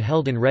that have been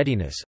held in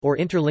readiness, or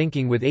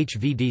interlinking with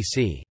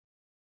HVDC.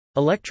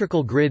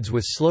 Electrical grids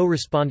with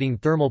slow-responding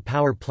thermal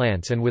power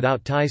plants and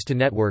without ties to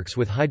networks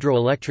with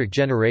hydroelectric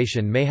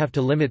generation may have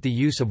to limit the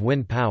use of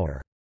wind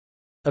power.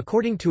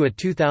 According to a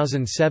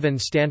 2007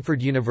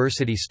 Stanford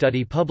University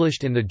study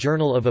published in the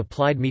Journal of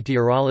Applied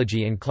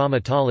Meteorology and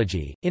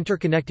Climatology,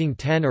 interconnecting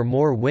 10 or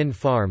more wind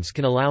farms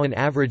can allow an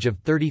average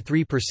of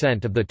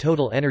 33% of the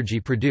total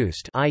energy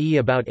produced, i.e.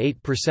 about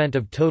 8%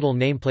 of total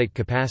nameplate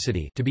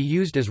capacity, to be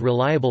used as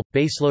reliable,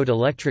 baseload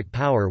electric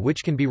power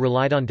which can be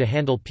relied on to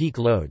handle peak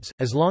loads,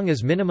 as long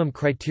as minimum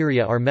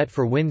criteria are met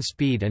for wind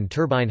speed and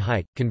turbine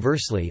height.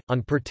 Conversely,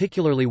 on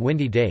particularly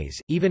windy days,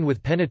 even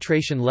with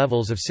penetration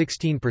levels of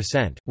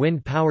 16%,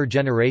 wind power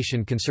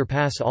generation can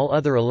surpass all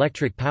other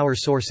electric power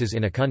sources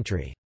in a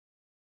country.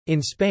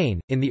 In Spain,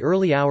 in the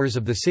early hours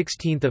of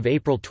 16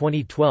 April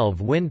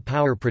 2012, wind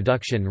power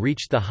production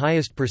reached the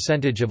highest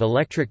percentage of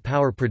electric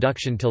power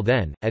production till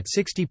then, at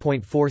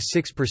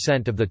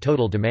 60.46% of the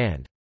total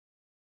demand.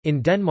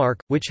 In Denmark,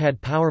 which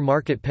had power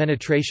market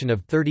penetration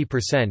of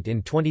 30%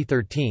 in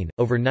 2013,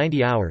 over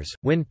 90 hours,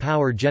 wind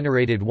power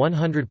generated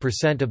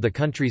 100% of the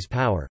country's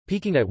power,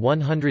 peaking at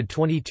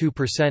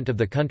 122% of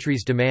the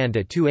country's demand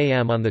at 2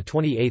 am on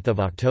 28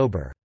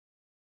 October.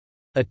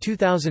 A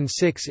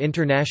 2006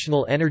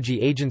 International Energy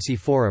Agency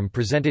forum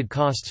presented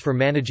costs for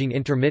managing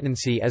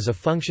intermittency as a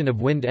function of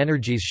wind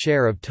energy's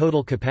share of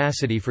total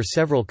capacity for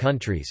several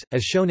countries,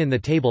 as shown in the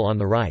table on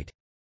the right.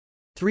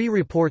 3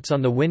 reports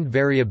on the wind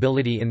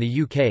variability in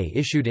the UK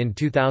issued in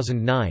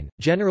 2009,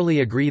 generally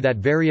agree that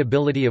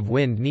variability of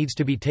wind needs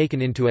to be taken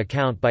into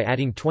account by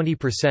adding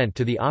 20%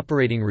 to the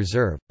operating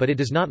reserve, but it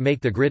does not make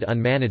the grid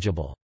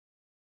unmanageable.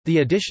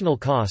 The additional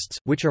costs,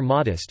 which are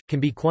modest, can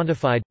be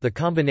quantified. The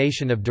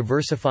combination of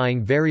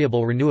diversifying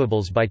variable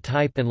renewables by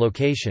type and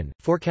location,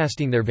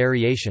 forecasting their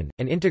variation,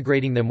 and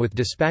integrating them with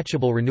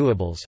dispatchable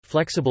renewables,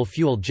 flexible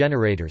fuel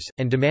generators,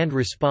 and demand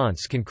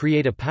response can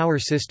create a power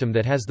system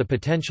that has the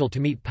potential to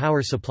meet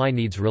power supply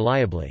needs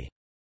reliably.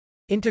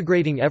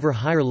 Integrating ever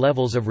higher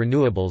levels of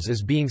renewables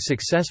is being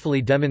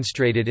successfully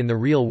demonstrated in the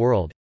real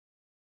world.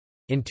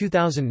 In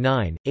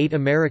 2009, 8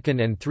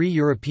 American and 3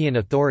 European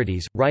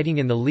authorities, writing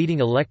in the leading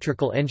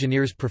electrical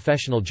engineers'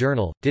 professional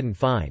journal, didn't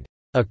find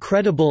a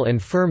credible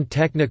and firm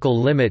technical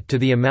limit to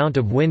the amount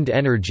of wind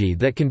energy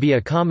that can be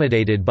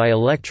accommodated by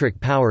electric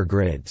power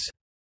grids.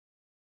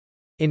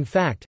 In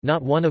fact,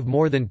 not one of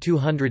more than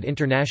 200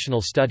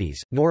 international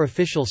studies, nor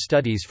official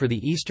studies for the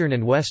eastern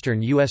and western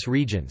U.S.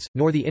 regions,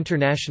 nor the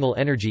International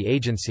Energy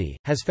Agency,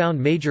 has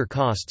found major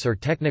costs or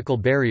technical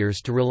barriers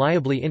to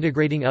reliably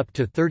integrating up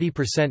to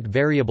 30%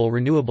 variable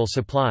renewable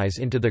supplies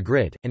into the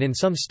grid, and in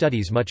some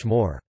studies much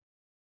more.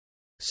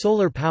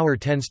 Solar power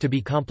tends to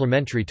be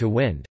complementary to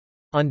wind.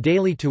 On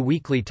daily to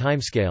weekly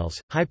timescales,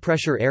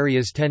 high-pressure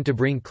areas tend to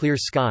bring clear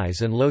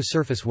skies and low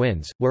surface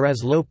winds,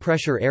 whereas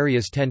low-pressure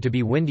areas tend to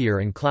be windier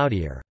and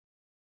cloudier.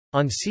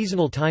 On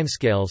seasonal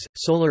timescales,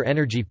 solar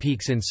energy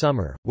peaks in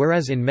summer,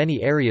 whereas in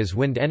many areas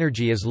wind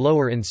energy is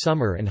lower in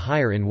summer and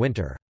higher in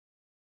winter.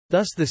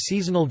 Thus the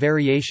seasonal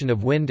variation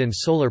of wind and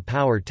solar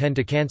power tend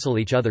to cancel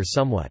each other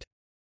somewhat.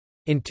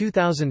 In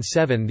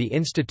 2007, the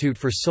Institute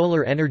for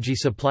Solar Energy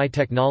Supply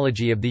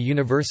Technology of the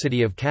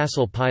University of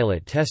Kassel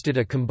pilot tested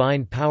a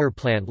combined power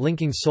plant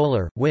linking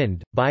solar,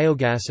 wind,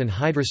 biogas and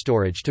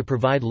hydrostorage to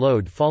provide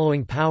load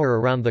following power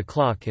around the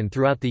clock and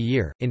throughout the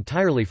year,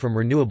 entirely from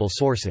renewable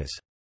sources.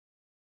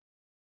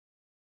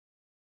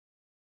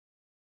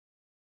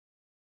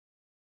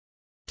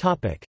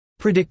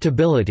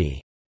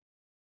 Predictability.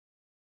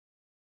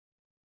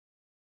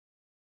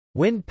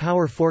 Wind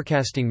power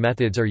forecasting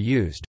methods are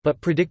used, but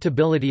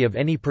predictability of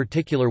any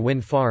particular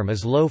wind farm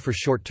is low for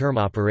short-term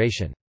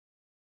operation.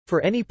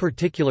 For any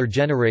particular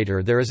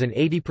generator there is an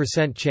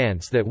 80%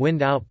 chance that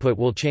wind output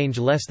will change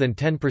less than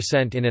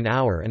 10% in an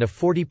hour and a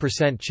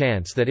 40%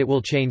 chance that it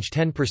will change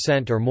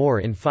 10% or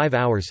more in 5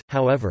 hours.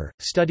 However,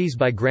 studies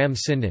by Graham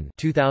Sinden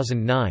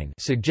 2009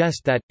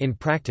 suggest that, in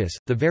practice,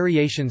 the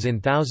variations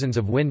in thousands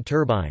of wind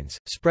turbines,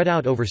 spread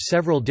out over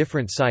several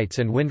different sites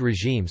and wind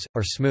regimes,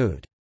 are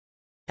smoothed.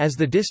 As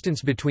the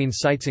distance between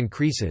sites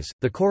increases,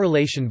 the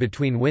correlation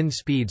between wind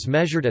speeds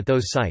measured at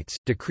those sites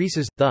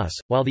decreases. Thus,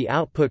 while the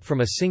output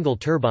from a single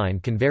turbine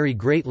can vary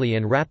greatly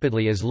and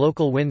rapidly as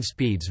local wind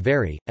speeds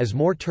vary, as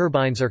more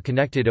turbines are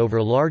connected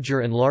over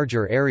larger and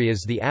larger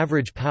areas, the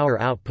average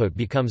power output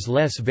becomes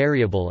less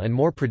variable and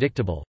more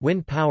predictable.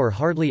 Wind power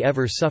hardly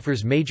ever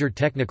suffers major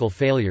technical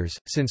failures,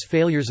 since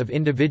failures of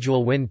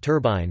individual wind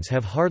turbines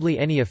have hardly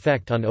any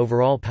effect on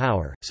overall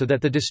power, so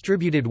that the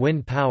distributed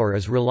wind power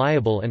is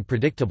reliable and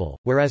predictable,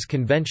 whereas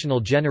conventional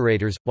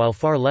generators, while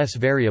far less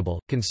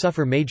variable, can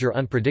suffer major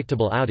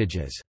unpredictable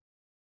outages.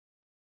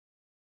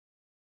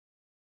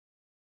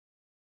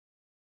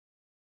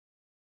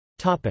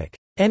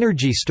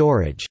 Energy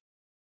storage.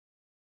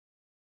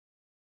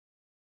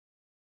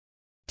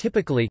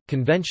 Typically,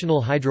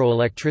 conventional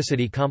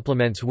hydroelectricity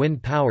complements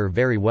wind power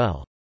very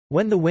well.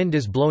 When the wind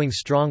is blowing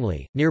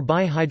strongly,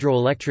 nearby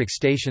hydroelectric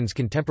stations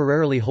can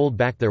temporarily hold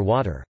back their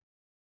water.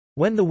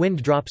 When the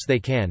wind drops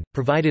they can,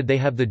 provided they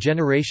have the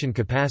generation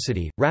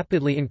capacity,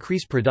 rapidly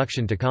increase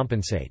production to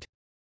compensate.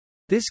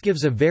 This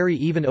gives a very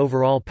even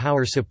overall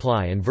power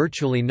supply and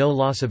virtually no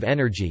loss of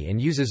energy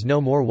and uses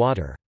no more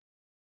water.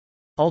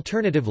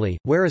 Alternatively,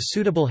 where a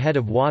suitable head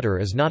of water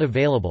is not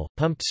available,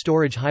 pumped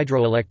storage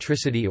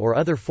hydroelectricity or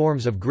other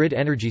forms of grid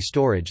energy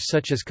storage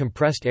such as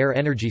compressed air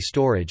energy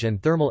storage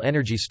and thermal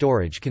energy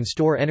storage can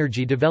store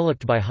energy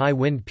developed by high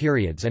wind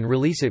periods and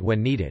release it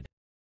when needed.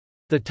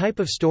 The type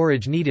of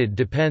storage needed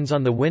depends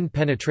on the wind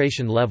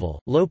penetration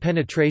level. Low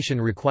penetration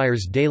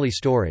requires daily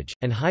storage,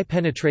 and high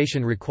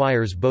penetration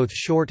requires both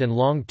short and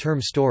long-term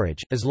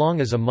storage, as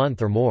long as a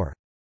month or more.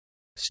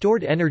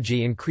 Stored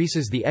energy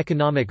increases the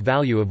economic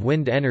value of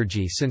wind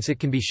energy since it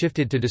can be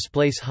shifted to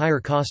displace higher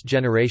cost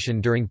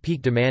generation during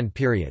peak demand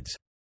periods.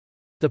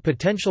 The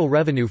potential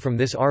revenue from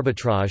this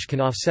arbitrage can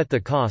offset the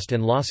cost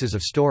and losses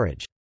of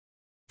storage.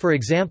 For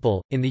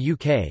example, in the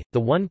UK, the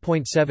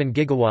 1.7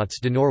 GW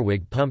de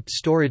Norwig pumped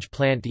storage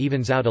plant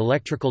evens out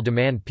electrical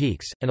demand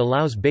peaks, and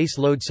allows base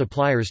load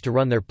suppliers to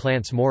run their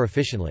plants more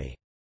efficiently.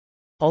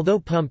 Although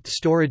pumped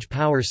storage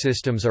power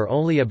systems are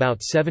only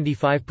about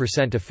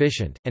 75%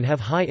 efficient, and have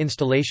high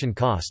installation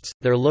costs,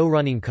 their low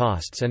running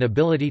costs and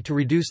ability to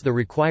reduce the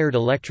required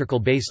electrical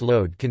base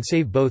load can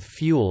save both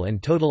fuel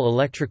and total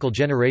electrical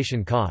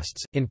generation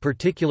costs. In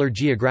particular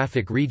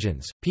geographic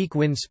regions, peak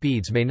wind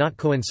speeds may not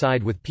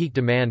coincide with peak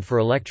demand for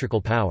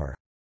electrical power.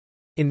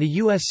 In the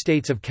U.S.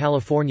 states of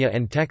California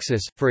and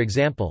Texas, for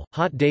example,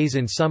 hot days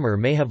in summer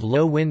may have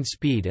low wind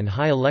speed and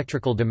high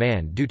electrical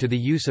demand due to the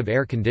use of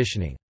air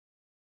conditioning.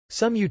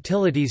 Some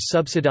utilities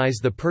subsidize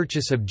the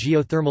purchase of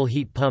geothermal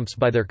heat pumps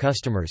by their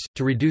customers,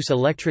 to reduce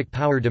electric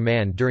power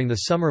demand during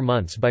the summer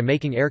months by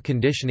making air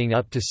conditioning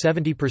up to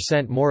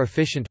 70% more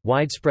efficient.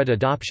 Widespread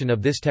adoption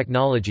of this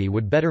technology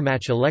would better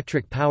match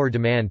electric power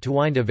demand to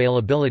wind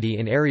availability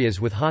in areas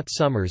with hot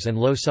summers and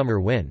low summer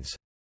winds.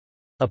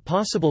 A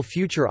possible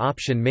future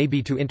option may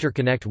be to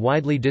interconnect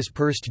widely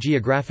dispersed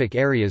geographic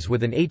areas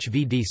with an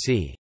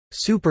HVDC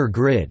super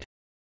grid.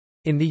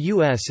 In the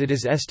U.S. it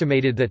is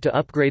estimated that to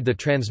upgrade the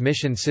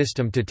transmission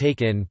system to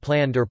take in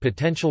planned or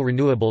potential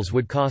renewables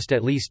would cost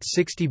at least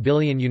 $60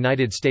 billion,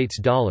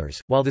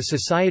 while the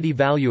society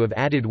value of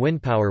added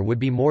wind power would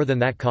be more than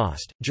that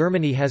cost.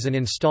 Germany has an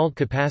installed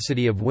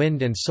capacity of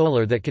wind and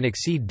solar that can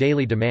exceed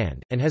daily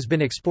demand, and has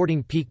been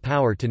exporting peak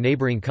power to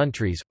neighboring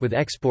countries, with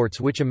exports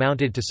which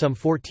amounted to some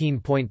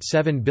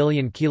 14.7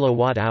 billion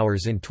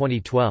kilowatt-hours in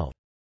 2012.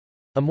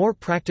 A more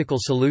practical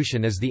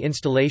solution is the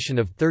installation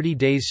of 30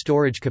 days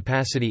storage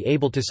capacity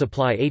able to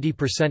supply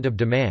 80% of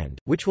demand,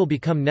 which will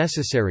become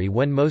necessary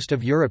when most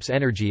of Europe's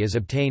energy is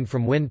obtained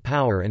from wind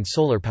power and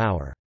solar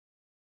power.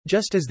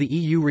 Just as the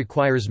EU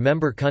requires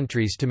member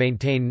countries to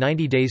maintain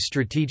 90 days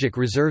strategic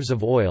reserves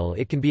of oil,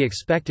 it can be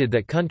expected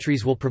that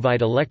countries will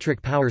provide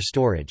electric power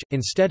storage,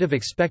 instead of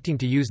expecting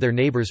to use their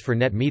neighbors for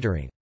net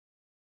metering.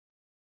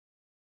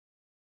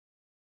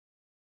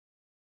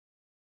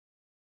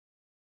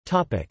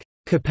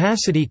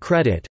 Capacity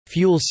credit,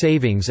 fuel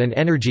savings and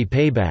energy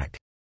payback.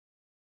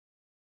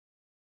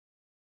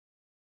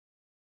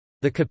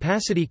 The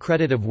capacity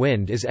credit of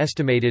wind is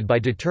estimated by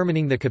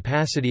determining the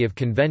capacity of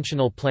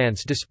conventional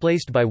plants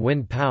displaced by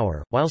wind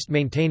power, whilst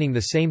maintaining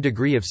the same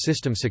degree of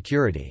system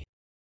security.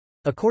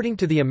 According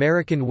to the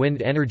American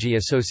Wind Energy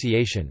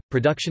Association,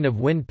 production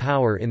of wind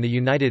power in the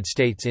United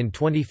States in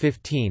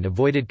 2015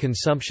 avoided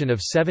consumption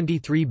of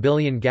 73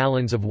 billion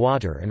gallons of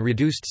water and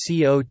reduced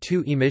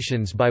CO2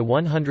 emissions by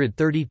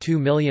 132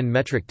 million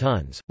metric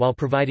tons, while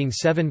providing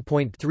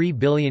 $7.3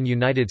 billion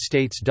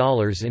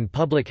in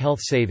public health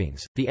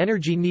savings. The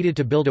energy needed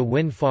to build a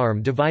wind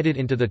farm divided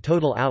into the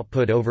total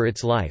output over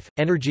its life.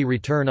 Energy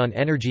return on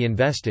energy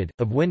invested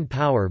of wind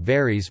power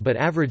varies but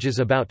averages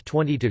about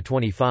 20 to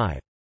 25.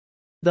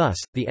 Thus,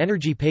 the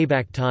energy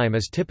payback time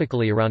is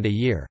typically around a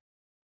year.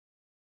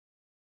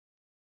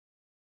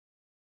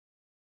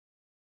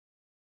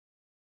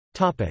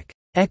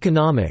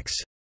 Economics.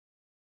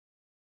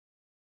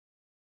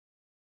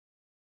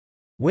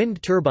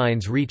 Wind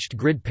turbines reached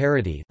grid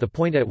parity, the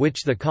point at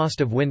which the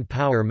cost of wind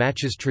power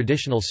matches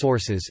traditional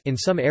sources, in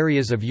some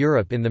areas of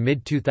Europe in the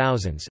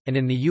mid-2000s, and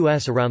in the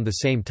US around the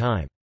same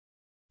time.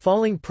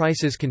 Falling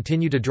prices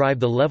continue to drive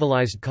the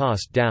levelized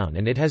cost down,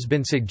 and it has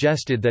been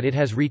suggested that it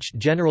has reached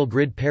general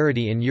grid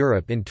parity in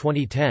Europe in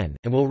 2010,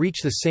 and will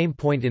reach the same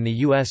point in the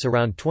US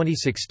around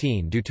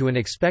 2016 due to an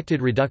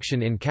expected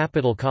reduction in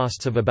capital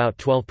costs of about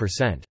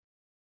 12%.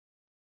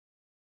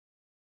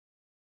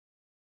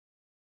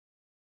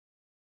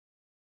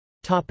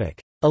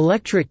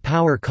 Electric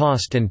power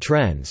cost and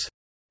trends.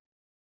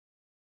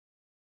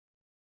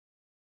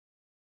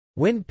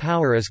 Wind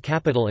power is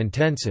capital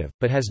intensive,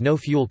 but has no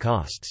fuel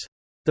costs.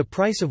 The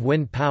price of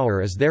wind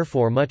power is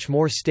therefore much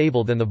more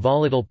stable than the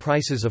volatile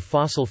prices of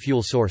fossil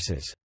fuel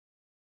sources.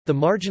 The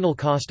marginal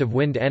cost of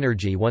wind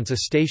energy once a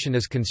station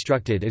is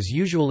constructed is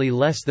usually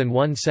less than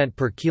 1 cent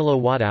per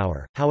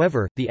kilowatt-hour.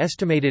 However, the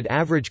estimated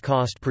average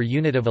cost per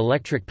unit of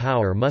electric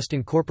power must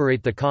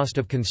incorporate the cost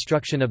of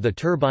construction of the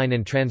turbine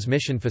and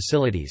transmission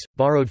facilities,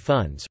 borrowed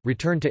funds,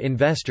 return to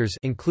investors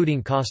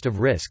including cost of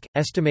risk,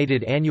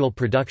 estimated annual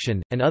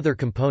production, and other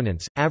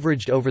components,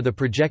 averaged over the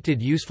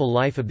projected useful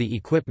life of the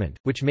equipment,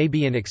 which may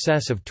be in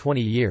excess of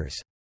 20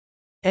 years.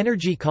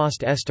 Energy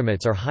cost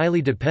estimates are highly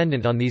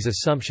dependent on these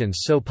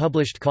assumptions, so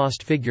published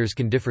cost figures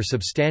can differ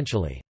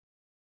substantially.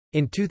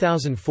 In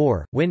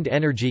 2004, wind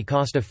energy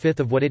cost a fifth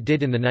of what it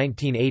did in the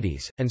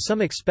 1980s, and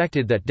some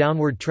expected that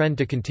downward trend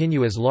to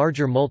continue as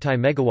larger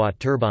multi-megawatt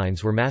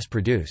turbines were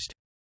mass-produced.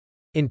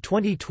 In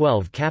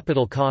 2012,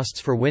 capital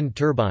costs for wind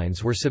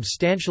turbines were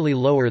substantially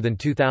lower than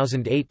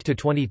 2008 to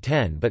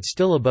 2010 but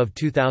still above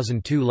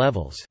 2002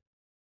 levels.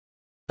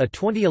 A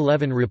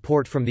 2011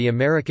 report from the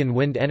American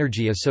Wind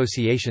Energy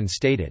Association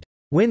stated,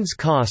 "Wind's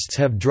costs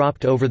have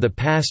dropped over the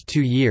past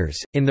 2 years,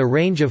 in the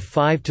range of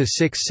 5 to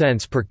 6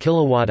 cents per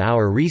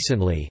kilowatt-hour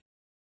recently,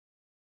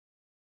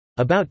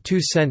 about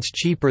 2 cents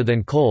cheaper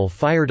than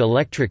coal-fired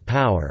electric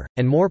power,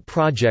 and more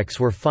projects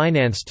were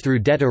financed through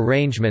debt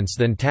arrangements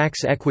than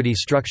tax equity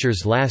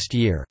structures last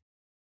year,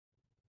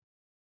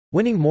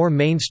 winning more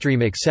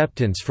mainstream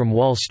acceptance from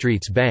Wall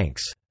Street's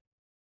banks."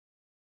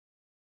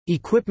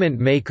 Equipment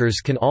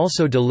makers can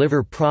also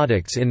deliver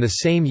products in the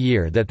same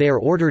year that they are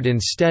ordered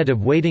instead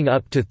of waiting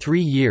up to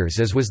 3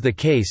 years as was the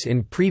case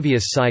in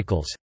previous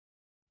cycles.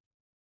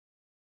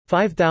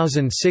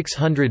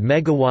 5,600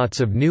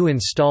 megawatts of new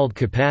installed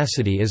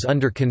capacity is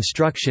under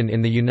construction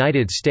in the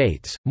United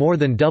States, more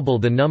than double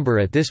the number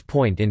at this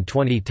point in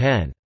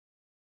 2010.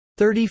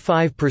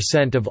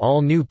 35% of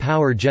all new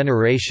power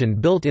generation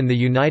built in the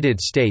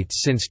United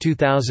States since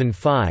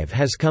 2005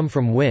 has come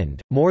from wind,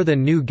 more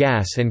than new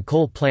gas and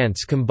coal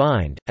plants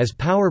combined, as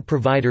power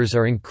providers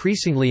are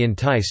increasingly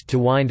enticed to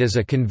wind as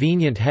a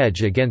convenient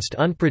hedge against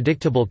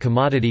unpredictable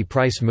commodity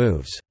price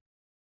moves.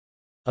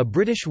 A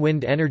British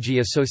Wind Energy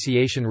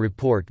Association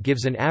report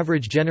gives an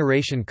average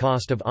generation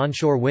cost of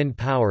onshore wind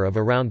power of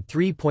around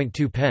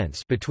 3.2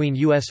 pence between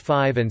US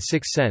 5 and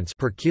 6 cents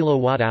per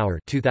kilowatt-hour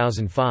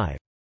 2005.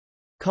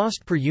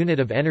 Cost per unit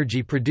of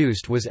energy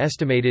produced was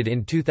estimated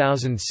in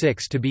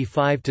 2006 to be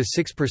 5 to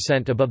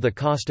 6% above the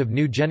cost of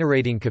new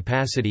generating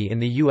capacity in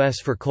the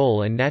U.S. for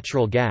coal and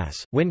natural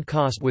gas. Wind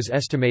cost was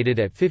estimated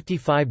at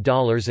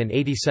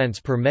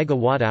 $55.80 per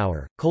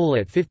megawatt-hour, coal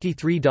at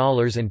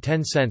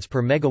 $53.10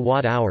 per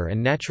megawatt-hour,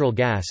 and natural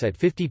gas at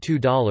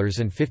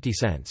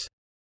 $52.50.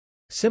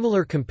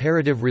 Similar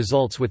comparative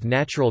results with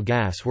natural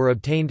gas were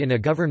obtained in a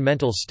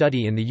governmental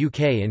study in the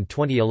UK in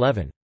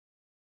 2011.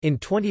 In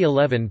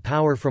 2011,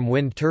 power from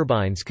wind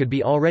turbines could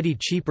be already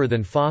cheaper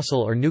than fossil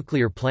or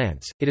nuclear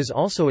plants. It is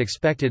also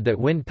expected that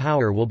wind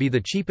power will be the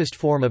cheapest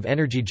form of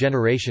energy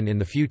generation in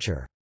the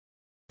future.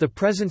 The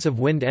presence of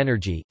wind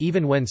energy,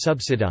 even when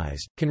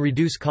subsidized, can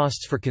reduce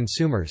costs for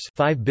consumers,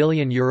 €5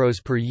 billion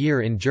per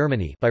year in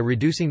Germany, by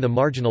reducing the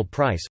marginal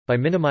price, by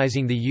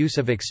minimizing the use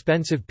of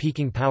expensive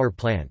peaking power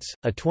plants.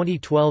 A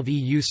 2012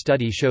 EU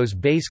study shows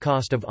base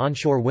cost of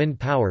onshore wind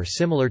power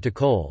similar to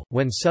coal,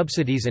 when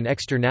subsidies and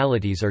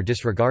externalities are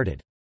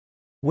disregarded.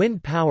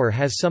 Wind power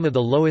has some of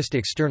the lowest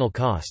external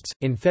costs.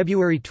 In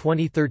February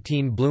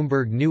 2013,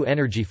 Bloomberg New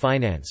Energy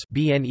Finance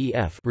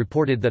 (BNEF)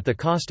 reported that the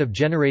cost of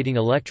generating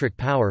electric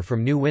power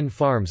from new wind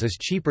farms is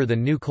cheaper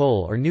than new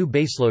coal or new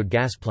baseload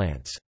gas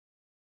plants.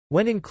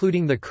 When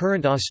including the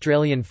current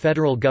Australian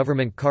federal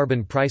government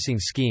carbon pricing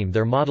scheme,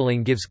 their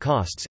modelling gives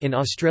costs in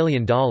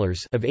Australian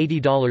dollars of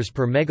 $80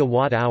 per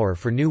megawatt-hour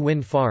for new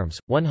wind farms,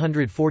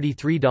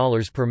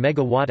 $143 per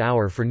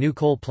megawatt-hour for new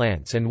coal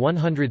plants, and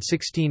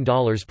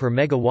 $116 per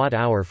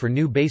megawatt-hour for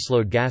new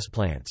baseload gas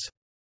plants.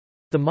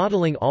 The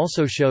modelling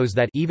also shows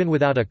that even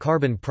without a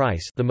carbon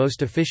price, the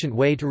most efficient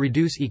way to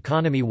reduce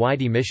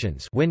economy-wide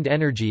emissions, wind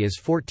energy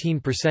is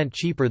 14%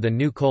 cheaper than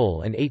new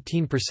coal and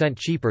 18%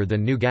 cheaper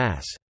than new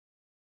gas.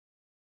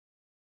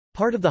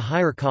 Part of the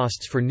higher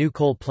costs for new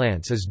coal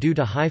plants is due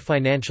to high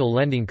financial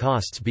lending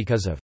costs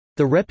because of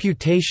the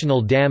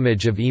reputational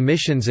damage of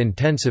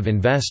emissions-intensive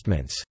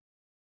investments.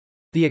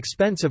 The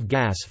expense of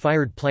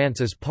gas-fired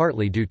plants is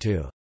partly due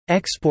to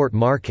export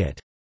market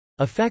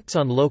effects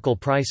on local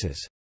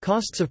prices.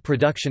 Costs of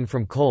production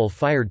from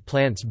coal-fired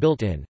plants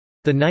built in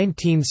the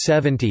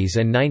 1970s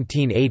and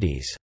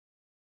 1980s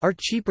are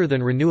cheaper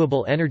than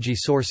renewable energy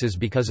sources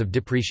because of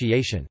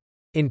depreciation.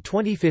 In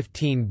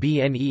 2015,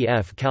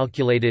 BNEF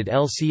calculated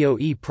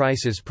LCOE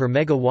prices per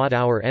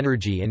megawatt-hour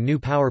energy in new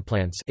power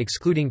plants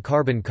excluding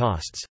carbon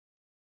costs.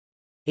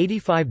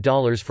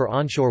 $85 for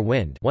onshore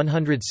wind,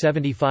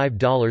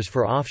 $175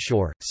 for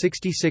offshore,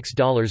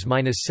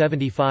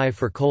 $66–75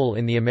 for coal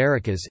in the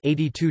Americas,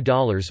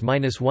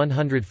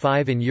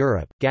 $82–105 in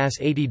Europe, gas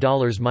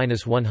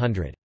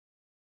 $80–100.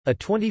 A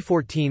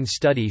 2014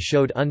 study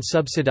showed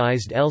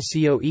unsubsidized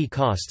LCOE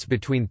costs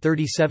between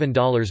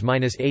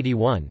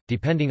 $37–81,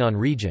 depending on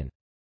region.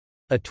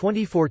 A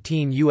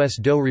 2014 U.S.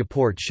 DOE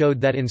report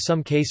showed that in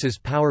some cases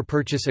power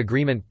purchase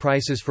agreement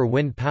prices for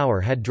wind power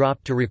had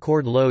dropped to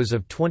record lows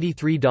of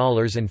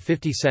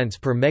 $23.50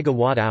 per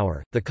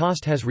megawatt-hour. The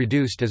cost has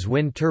reduced as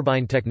wind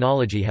turbine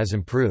technology has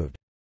improved.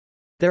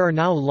 There are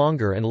now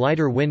longer and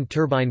lighter wind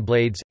turbine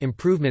blades,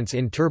 improvements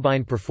in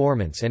turbine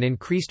performance, and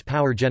increased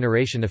power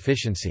generation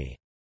efficiency.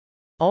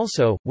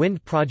 Also,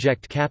 wind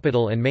project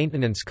capital and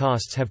maintenance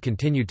costs have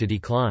continued to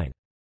decline.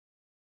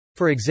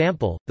 For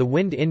example, the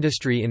wind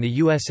industry in the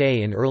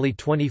USA in early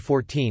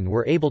 2014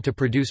 were able to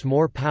produce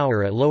more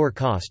power at lower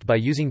cost by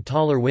using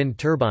taller wind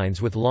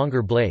turbines with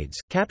longer blades,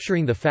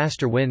 capturing the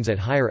faster winds at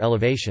higher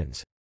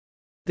elevations.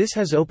 This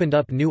has opened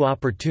up new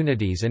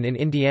opportunities, and in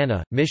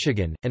Indiana,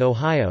 Michigan, and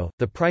Ohio,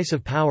 the price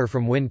of power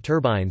from wind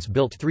turbines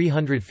built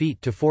 300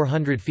 feet to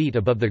 400 feet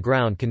above the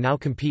ground can now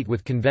compete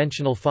with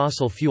conventional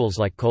fossil fuels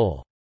like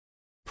coal.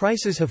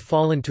 Prices have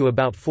fallen to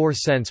about 4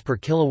 cents per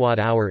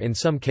kilowatt-hour in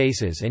some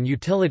cases, and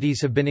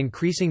utilities have been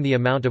increasing the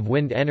amount of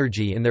wind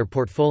energy in their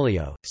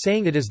portfolio,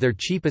 saying it is their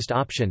cheapest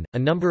option. A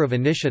number of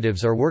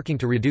initiatives are working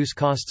to reduce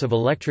costs of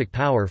electric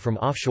power from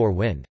offshore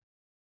wind.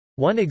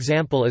 One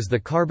example is the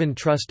Carbon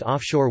Trust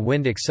Offshore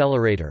Wind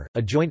Accelerator,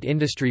 a joint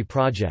industry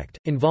project,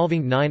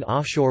 involving 9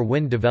 offshore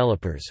wind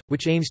developers,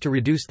 which aims to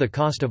reduce the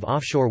cost of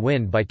offshore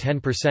wind by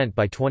 10%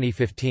 by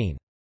 2015.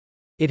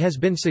 It has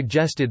been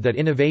suggested that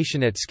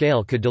innovation at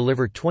scale could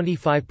deliver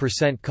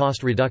 25%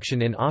 cost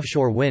reduction in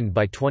offshore wind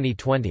by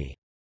 2020.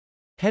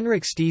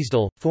 Henrik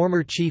Stiesdal,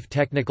 former Chief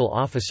Technical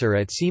Officer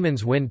at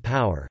Siemens Wind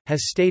Power,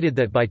 has stated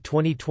that by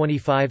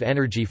 2025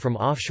 energy from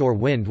offshore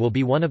wind will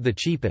be one of the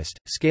cheapest,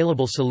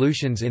 scalable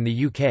solutions in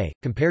the UK,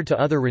 compared to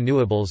other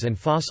renewables and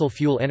fossil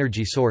fuel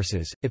energy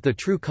sources, if the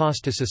true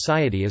cost to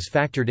society is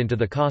factored into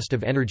the cost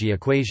of energy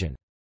equation.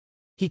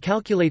 He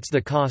calculates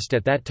the cost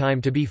at that time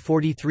to be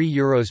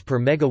 €43 per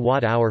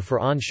megawatt-hour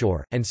for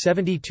onshore, and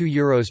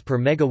 €72 per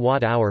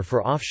megawatt-hour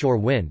for offshore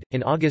wind.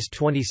 In August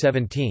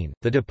 2017,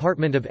 the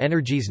Department of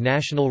Energy's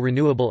National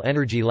Renewable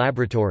Energy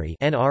Laboratory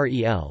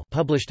 (NREL)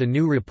 published a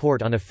new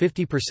report on a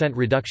 50%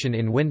 reduction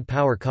in wind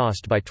power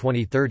cost by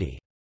 2030.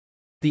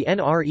 The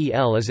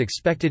NREL is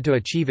expected to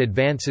achieve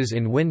advances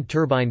in wind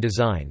turbine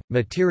design,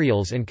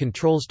 materials and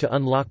controls to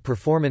unlock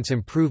performance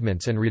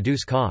improvements and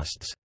reduce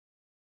costs.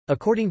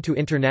 According to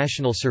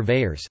international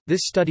surveyors,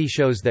 this study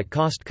shows that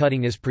cost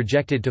cutting is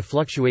projected to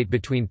fluctuate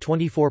between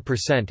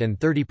 24% and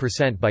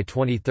 30% by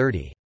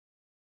 2030.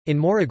 In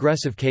more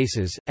aggressive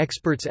cases,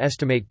 experts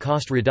estimate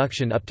cost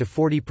reduction up to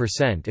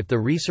 40% if the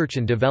research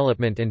and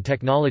development and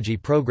technology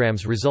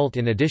programs result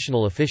in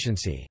additional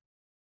efficiency.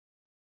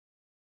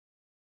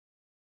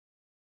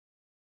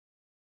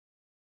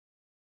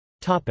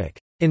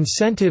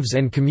 Incentives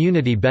and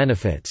community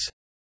benefits.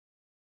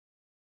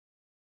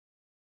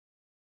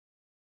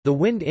 The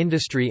wind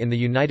industry in the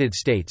United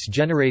States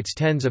generates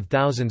tens of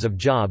thousands of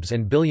jobs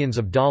and billions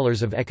of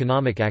dollars of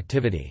economic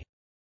activity.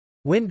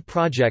 Wind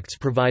projects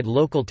provide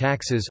local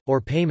taxes, or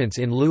payments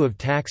in lieu of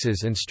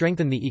taxes, and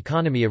strengthen the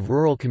economy of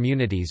rural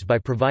communities by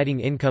providing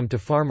income to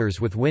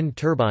farmers with wind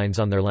turbines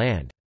on their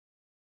land.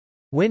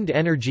 Wind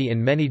energy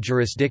in many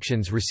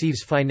jurisdictions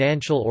receives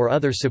financial or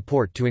other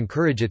support to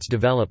encourage its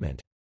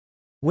development.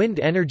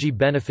 Wind energy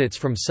benefits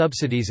from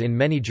subsidies in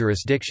many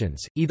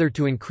jurisdictions, either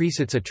to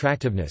increase its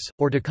attractiveness,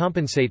 or to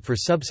compensate for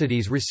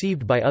subsidies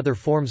received by other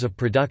forms of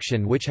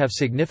production which have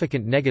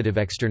significant negative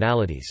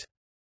externalities.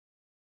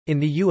 In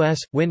the U.S.,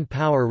 wind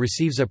power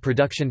receives a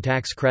production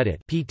tax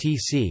credit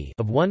 (PTC)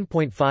 of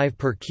 1.5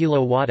 per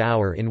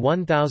kilowatt-hour in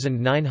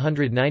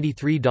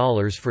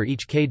 $1,993 for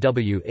each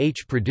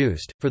kWh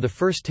produced, for the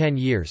first 10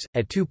 years,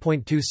 at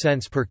 2.2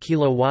 cents per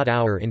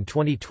kilowatt-hour in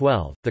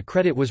 2012. The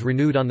credit was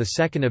renewed on 2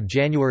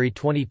 January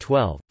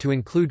 2012, to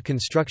include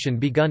construction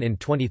begun in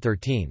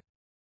 2013.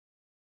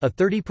 A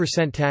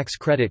 30% tax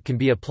credit can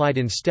be applied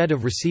instead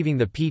of receiving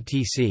the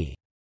PTC.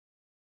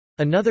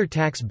 Another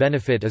tax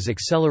benefit is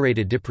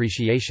accelerated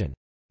depreciation.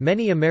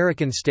 Many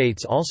American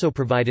states also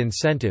provide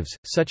incentives,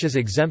 such as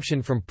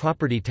exemption from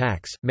property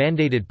tax,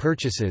 mandated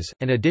purchases,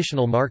 and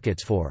additional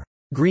markets for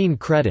green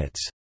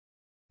credits.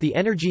 The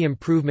Energy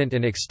Improvement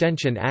and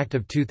Extension Act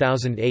of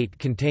 2008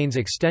 contains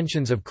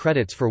extensions of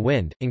credits for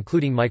wind,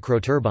 including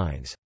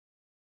microturbines.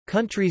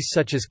 Countries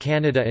such as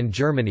Canada and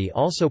Germany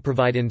also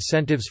provide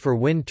incentives for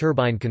wind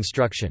turbine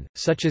construction,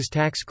 such as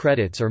tax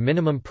credits or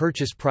minimum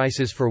purchase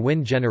prices for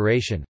wind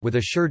generation, with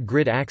assured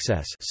grid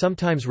access,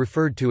 sometimes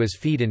referred to as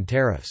feed-in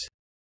tariffs.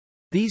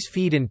 These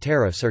feed-in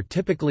tariffs are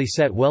typically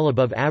set well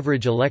above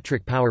average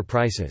electric power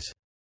prices.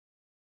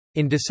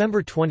 In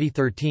December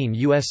 2013,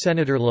 U.S.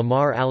 Senator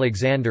Lamar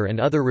Alexander and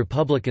other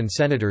Republican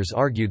senators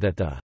argued that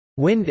the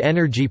wind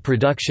energy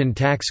production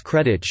tax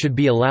credit should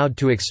be allowed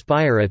to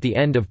expire at the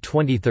end of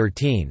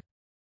 2013.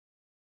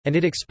 And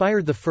it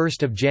expired 1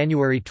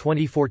 January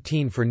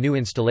 2014 for new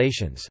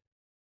installations.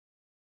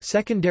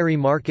 Secondary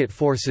market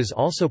forces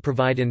also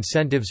provide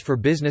incentives for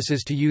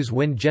businesses to use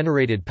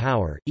wind-generated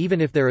power,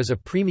 even if there is a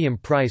premium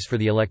price for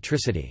the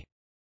electricity.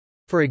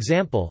 For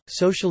example,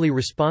 socially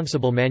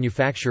responsible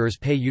manufacturers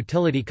pay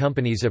utility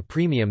companies a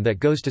premium that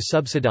goes to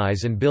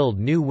subsidize and build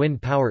new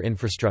wind power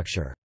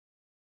infrastructure.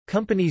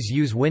 Companies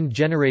use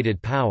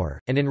wind-generated power,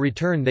 and in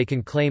return they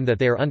can claim that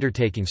they are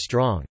undertaking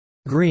strong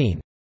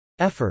green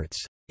efforts.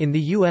 In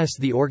the U.S.,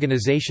 the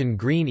organization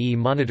Green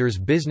monitors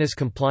business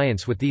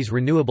compliance with these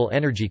renewable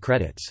energy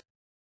credits.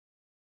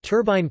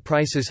 Turbine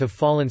prices have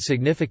fallen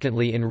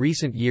significantly in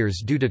recent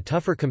years due to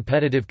tougher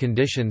competitive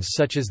conditions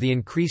such as the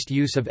increased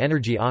use of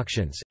energy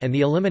auctions, and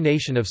the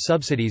elimination of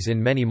subsidies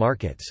in many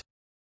markets.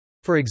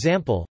 For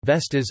example,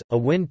 Vestas, a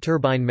wind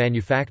turbine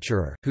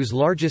manufacturer, whose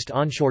largest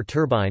onshore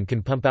turbine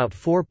can pump out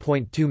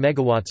 4.2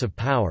 megawatts of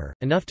power,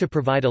 enough to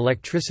provide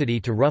electricity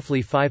to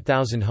roughly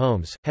 5,000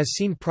 homes, has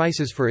seen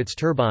prices for its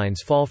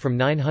turbines fall from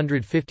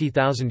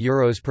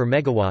 €950,000 per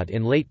megawatt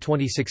in late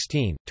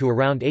 2016, to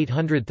around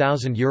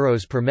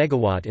 €800,000 per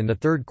megawatt in the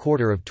third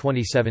quarter of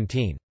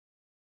 2017.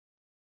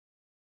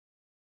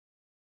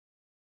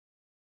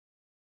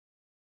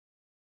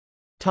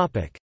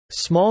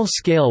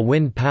 Small-scale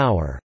wind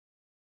power.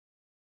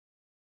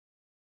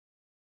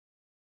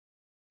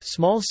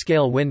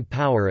 Small-scale wind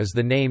power is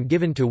the name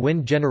given to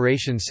wind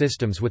generation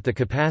systems with the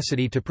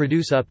capacity to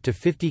produce up to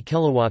 50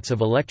 kilowatts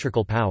of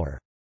electrical power.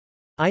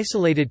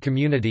 Isolated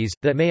communities,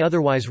 that may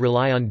otherwise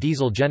rely on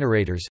diesel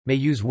generators, may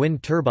use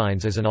wind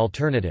turbines as an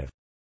alternative.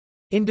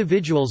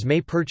 Individuals may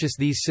purchase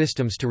these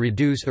systems to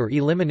reduce or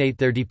eliminate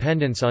their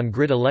dependence on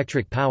grid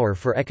electric power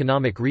for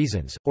economic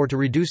reasons, or to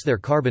reduce their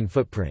carbon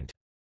footprint.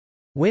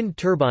 Wind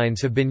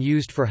turbines have been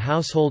used for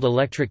household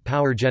electric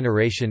power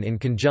generation in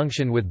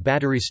conjunction with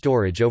battery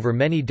storage over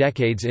many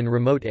decades in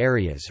remote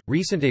areas.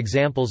 Recent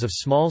examples of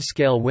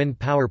small-scale wind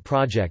power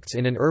projects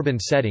in an urban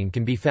setting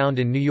can be found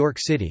in New York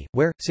City,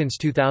 where, since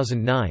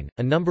 2009,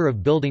 a number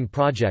of building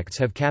projects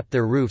have capped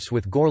their roofs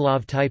with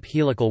Gorlov-type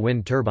helical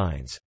wind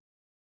turbines.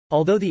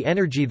 Although the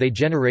energy they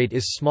generate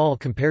is small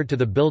compared to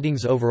the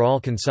building's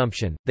overall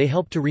consumption, they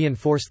help to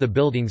reinforce the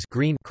building's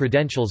green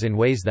credentials in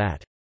ways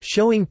that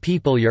showing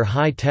people your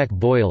high-tech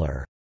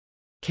boiler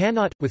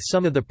cannot, with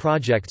some of the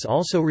projects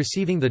also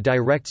receiving the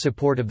direct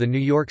support of the New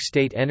York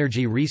State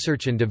Energy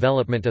Research and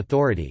Development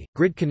Authority.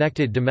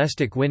 Grid-connected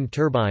domestic wind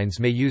turbines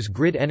may use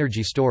grid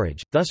energy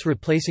storage, thus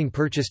replacing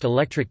purchased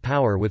electric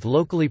power with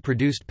locally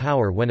produced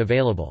power when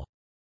available.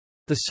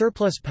 The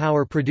surplus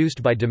power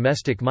produced by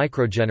domestic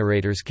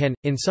microgenerators can,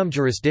 in some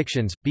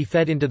jurisdictions, be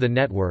fed into the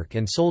network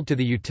and sold to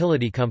the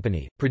utility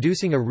company,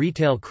 producing a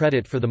retail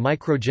credit for the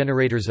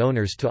microgenerator's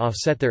owners to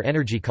offset their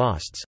energy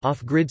costs.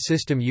 Off-grid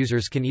system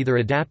users can either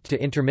adapt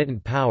to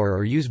intermittent power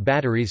or use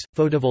batteries,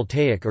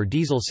 photovoltaic or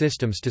diesel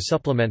systems to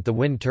supplement the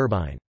wind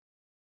turbine.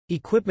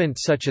 Equipment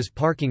such as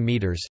parking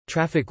meters,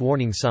 traffic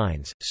warning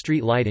signs,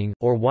 street lighting,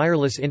 or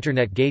wireless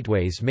Internet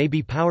gateways may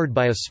be powered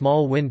by a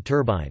small wind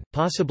turbine,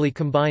 possibly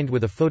combined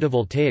with a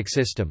photovoltaic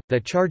system,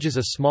 that charges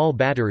a small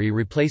battery,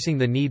 replacing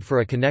the need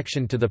for a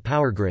connection to the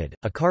power grid.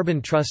 A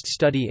Carbon Trust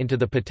study into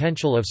the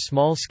potential of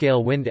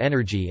small-scale wind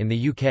energy in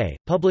the UK,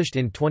 published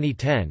in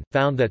 2010,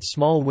 found that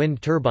small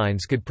wind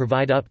turbines could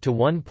provide up to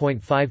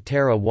 1.5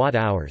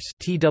 terawatt-hours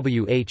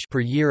 (TWh) per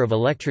year of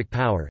electric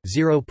power,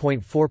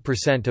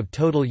 0.4% of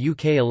total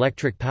UK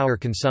electric power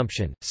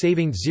consumption,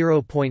 saving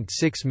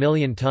 0.6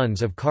 million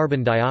tons of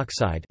carbon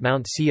dioxide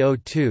 (Mount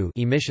CO2)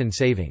 emission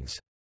savings.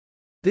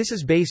 This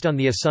is based on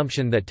the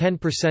assumption that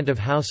 10% of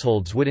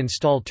households would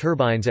install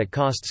turbines at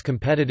costs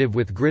competitive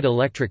with grid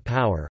electric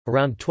power,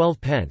 around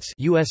 12 pence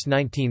 (US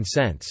 19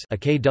 cents) a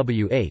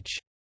kWh.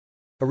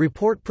 A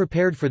report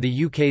prepared for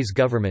the UK's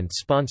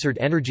government-sponsored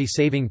Energy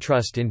Saving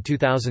Trust in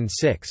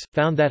 2006,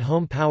 found that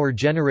home power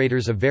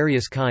generators of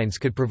various kinds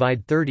could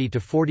provide 30 to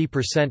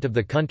 40% of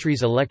the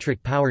country's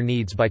electric power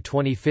needs by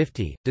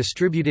 2050.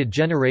 Distributed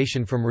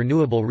generation from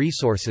renewable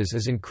resources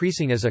is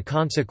increasing as a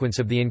consequence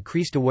of the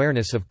increased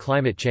awareness of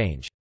climate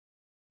change.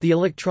 The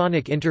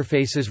electronic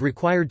interfaces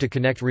required to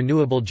connect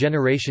renewable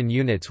generation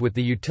units with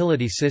the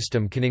utility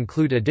system can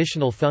include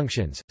additional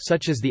functions,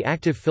 such as the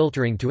active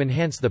filtering to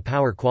enhance the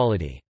power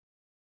quality.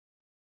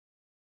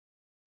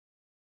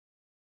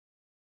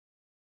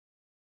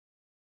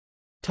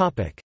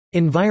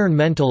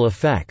 Environmental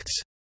effects.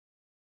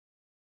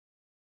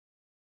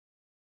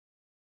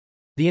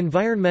 The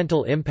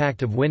environmental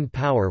impact of wind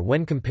power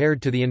when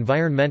compared to the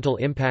environmental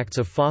impacts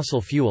of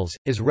fossil fuels,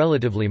 is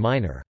relatively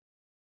minor.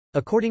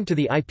 According to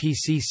the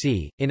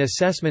IPCC, in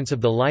assessments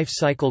of the life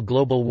cycle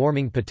global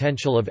warming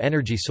potential of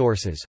energy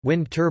sources,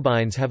 wind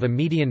turbines have a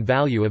median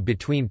value of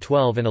between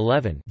 12 and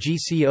 11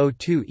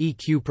 gCO2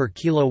 eq per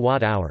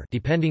kilowatt-hour,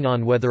 depending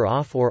on whether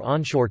off- or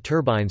onshore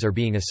turbines are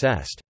being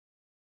assessed.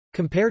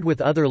 Compared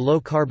with other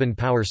low-carbon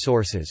power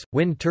sources,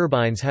 wind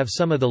turbines have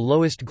some of the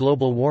lowest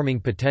global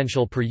warming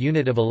potential per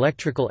unit of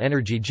electrical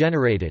energy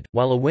generated.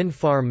 While a wind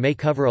farm may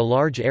cover a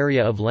large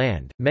area of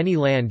land, many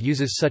land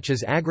uses such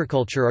as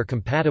agriculture are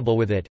compatible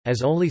with it,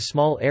 as only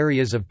small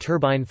areas of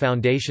turbine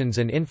foundations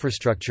and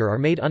infrastructure are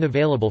made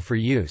unavailable for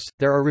use.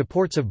 There are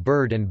reports of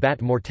bird and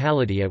bat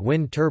mortality at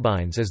wind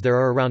turbines as there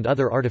are around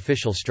other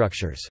artificial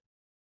structures.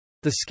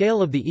 The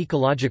scale of the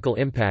ecological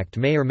impact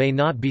may or may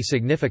not be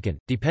significant,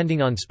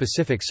 depending on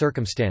specific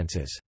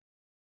circumstances.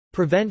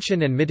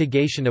 Prevention and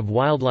mitigation of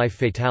wildlife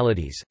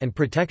fatalities, and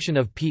protection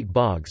of peat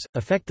bogs,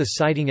 affect the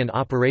siting and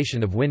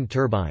operation of wind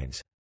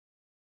turbines.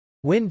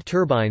 Wind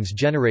turbines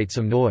generate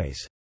some noise.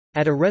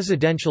 At a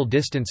residential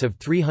distance of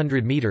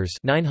 300 meters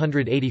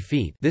 (980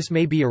 feet), this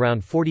may be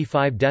around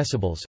 45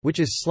 decibels, which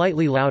is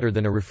slightly louder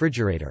than a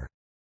refrigerator.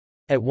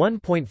 At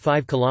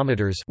 1.5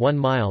 kilometers (1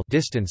 mile)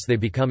 distance they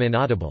become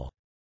inaudible.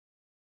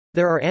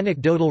 There are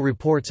anecdotal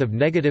reports of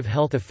negative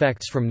health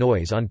effects from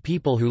noise on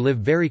people who live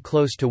very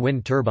close to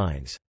wind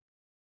turbines.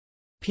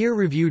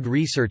 Peer-reviewed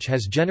research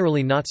has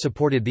generally not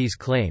supported these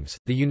claims.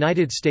 The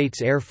United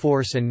States Air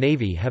Force and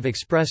Navy have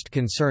expressed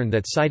concern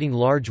that siting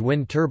large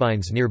wind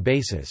turbines near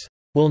bases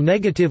will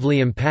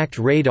negatively impact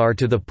radar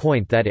to the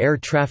point that air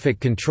traffic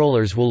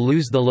controllers will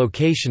lose the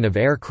location of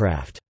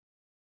aircraft.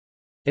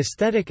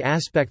 Aesthetic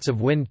aspects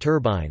of wind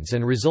turbines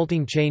and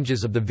resulting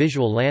changes of the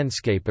visual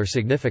landscape are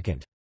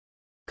significant.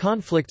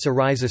 Conflicts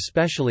arise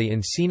especially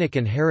in scenic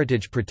and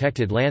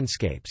heritage-protected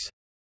landscapes.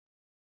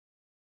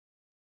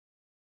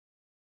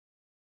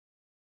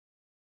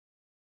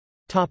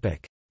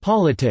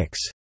 Politics.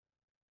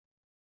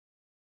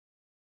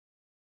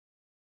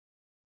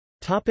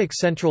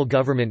 Central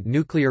government.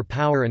 Nuclear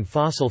power and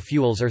fossil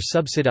fuels are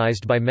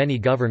subsidized by many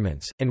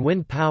governments, and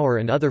wind power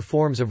and other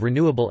forms of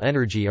renewable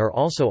energy are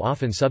also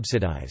often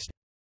subsidized.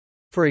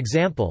 For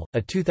example,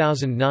 a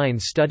 2009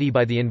 study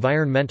by the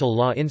Environmental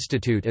Law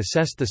Institute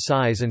assessed the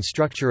size and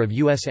structure of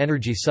U.S.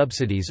 energy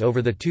subsidies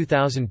over the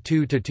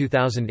 2002 to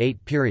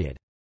 2008 period.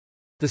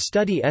 The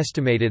study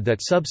estimated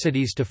that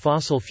subsidies to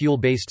fossil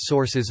fuel-based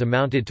sources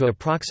amounted to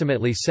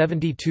approximately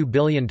 $72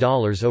 billion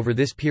over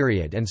this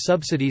period, and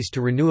subsidies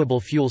to renewable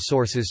fuel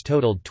sources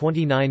totaled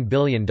 $29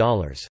 billion.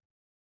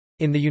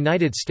 In the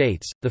United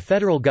States, the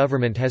federal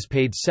government has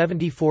paid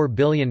 $74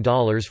 billion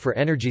for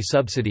energy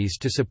subsidies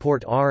to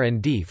support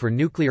R&D for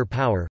nuclear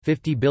power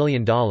 $50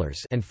 billion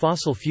and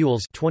fossil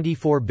fuels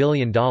 $24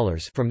 billion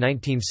from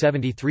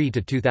 1973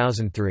 to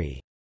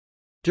 2003.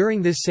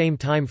 During this same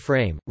time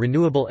frame,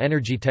 renewable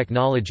energy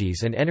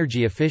technologies and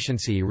energy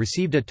efficiency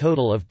received a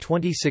total of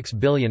 $26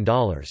 billion.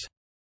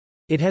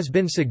 It has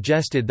been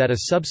suggested that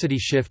a subsidy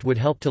shift would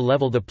help to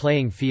level the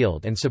playing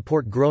field and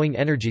support growing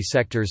energy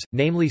sectors,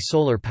 namely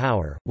solar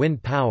power,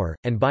 wind power,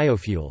 and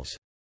biofuels.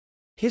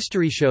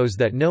 History shows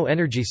that no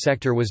energy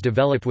sector was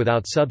developed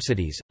without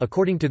subsidies.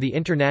 According to the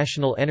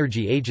International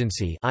Energy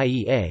Agency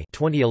 (IEA)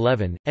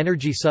 2011,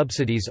 energy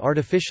subsidies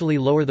artificially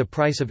lower the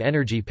price of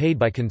energy paid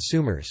by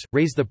consumers,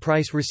 raise the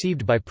price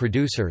received by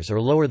producers, or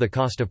lower the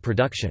cost of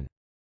production.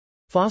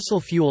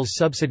 Fossil fuels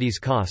subsidies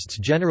costs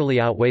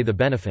generally outweigh the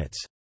benefits.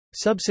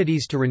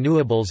 Subsidies to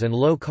renewables and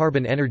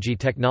low-carbon energy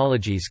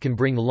technologies can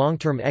bring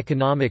long-term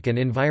economic and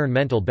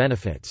environmental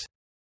benefits.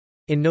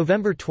 In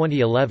November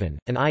 2011,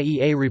 an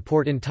IEA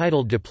report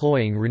entitled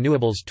Deploying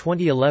Renewables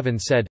 2011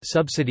 said,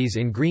 subsidies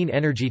in green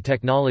energy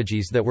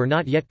technologies that were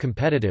not yet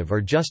competitive are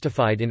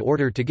justified in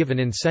order to give an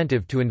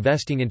incentive to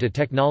investing into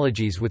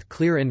technologies with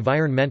clear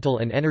environmental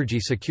and energy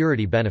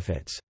security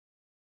benefits.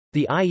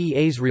 The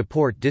IEA's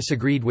report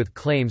disagreed with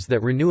claims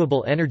that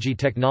renewable energy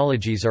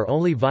technologies are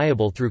only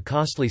viable through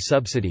costly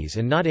subsidies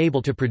and not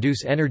able to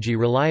produce energy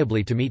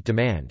reliably to meet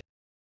demand.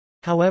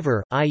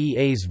 However,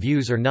 IEA's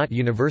views are not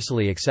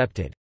universally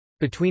accepted.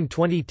 Between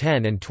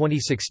 2010 and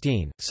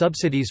 2016,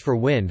 subsidies for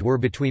wind were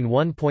between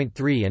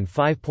 1.3 and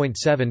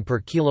 5.7 per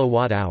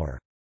kilowatt-hour.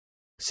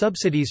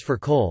 Subsidies for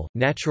coal,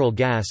 natural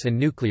gas and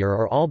nuclear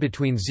are all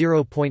between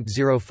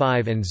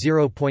 0.05 and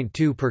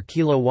 0.2 per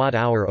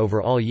kilowatt-hour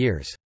over all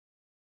years.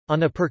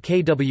 On a per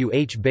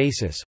kWh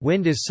basis,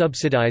 wind is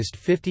subsidized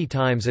 50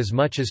 times as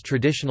much as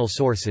traditional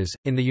sources.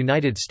 In the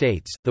United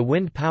States, the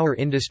wind power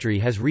industry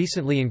has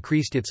recently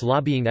increased its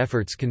lobbying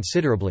efforts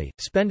considerably,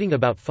 spending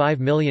about $5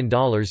 million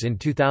in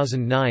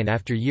 2009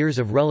 after years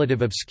of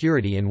relative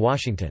obscurity in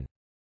Washington.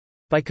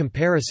 By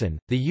comparison,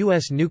 the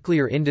U.S.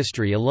 nuclear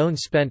industry alone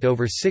spent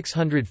over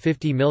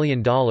 $650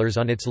 million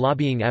on its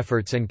lobbying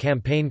efforts and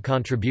campaign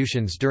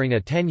contributions during a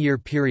 10-year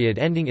period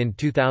ending in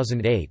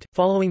 2008.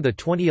 Following the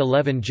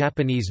 2011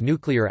 Japanese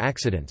nuclear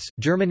accidents,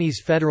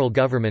 Germany's federal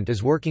government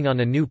is working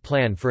on a new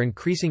plan for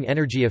increasing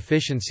energy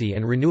efficiency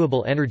and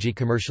renewable energy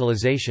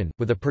commercialization,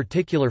 with a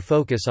particular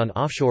focus on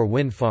offshore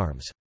wind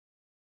farms.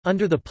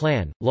 Under the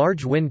plan,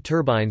 large wind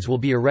turbines will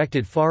be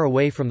erected far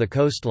away from the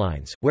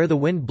coastlines, where the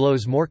wind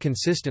blows more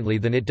consistently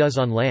than it does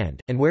on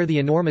land, and where the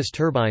enormous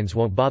turbines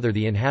won't bother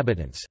the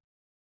inhabitants.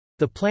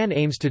 The plan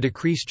aims to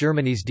decrease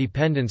Germany's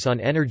dependence on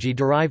energy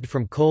derived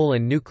from coal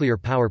and nuclear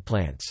power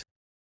plants.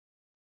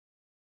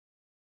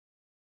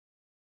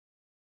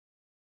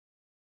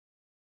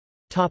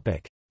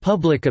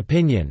 Public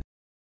opinion.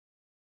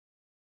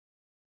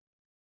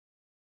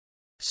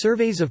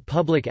 Surveys of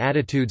public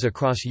attitudes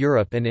across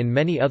Europe and in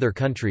many other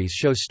countries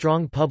show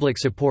strong public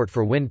support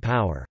for wind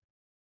power.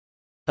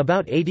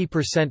 About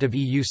 80% of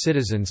EU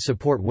citizens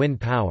support wind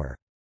power.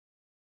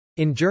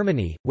 In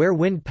Germany, where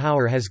wind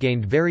power has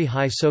gained very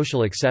high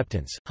social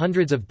acceptance,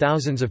 hundreds of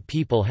thousands of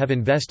people have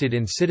invested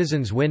in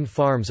citizens' wind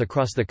farms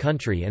across the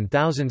country, and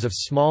thousands of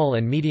small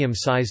and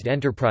medium-sized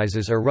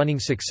enterprises are running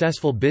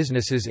successful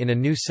businesses in a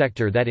new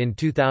sector that in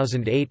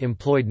 2008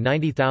 employed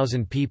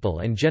 90,000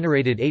 people and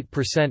generated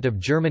 8% of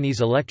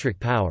Germany's electric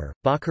power.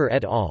 Bacher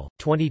et al.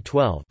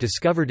 2012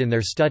 discovered in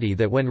their study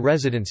that when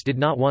residents did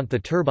not want the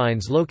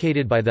turbines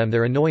located by them,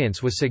 their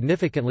annoyance was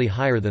significantly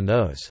higher than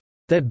those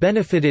that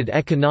benefited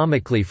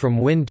economically from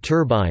wind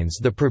turbines.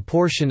 The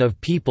proportion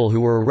of people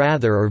who were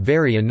rather or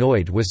very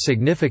annoyed was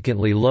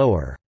significantly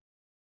lower.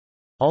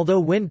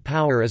 Although wind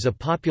power is a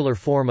popular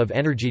form of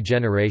energy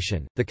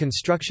generation, the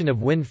construction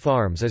of wind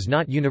farms is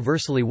not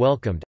universally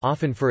welcomed,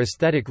 often for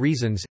aesthetic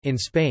reasons. In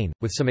Spain,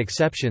 with some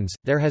exceptions,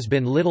 there has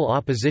been little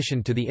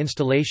opposition to the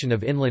installation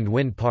of inland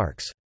wind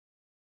parks.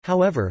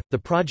 However, the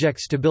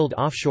projects to build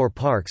offshore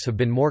parks have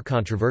been more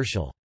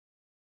controversial.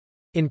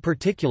 In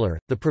particular,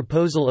 the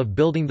proposal of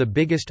building the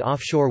biggest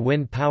offshore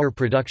wind power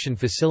production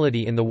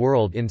facility in the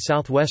world in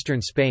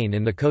southwestern Spain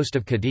in the coast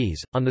of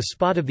Cadiz, on the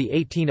spot of the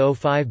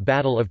 1805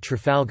 Battle of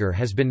Trafalgar,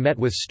 has been met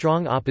with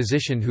strong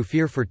opposition who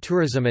fear for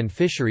tourism and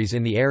fisheries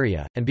in the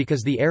area, and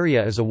because the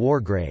area is a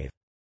war grave.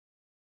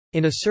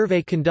 In a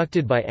survey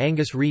conducted by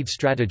Angus Reid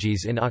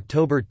Strategies in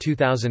October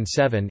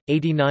 2007,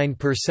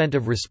 89%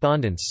 of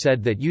respondents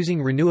said that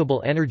using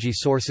renewable energy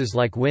sources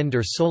like wind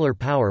or solar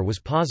power was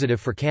positive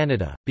for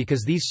Canada,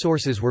 because these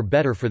sources were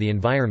better for the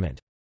environment.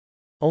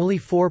 Only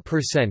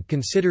 4%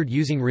 considered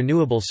using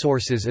renewable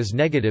sources as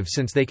negative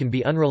since they can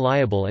be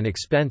unreliable and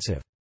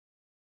expensive.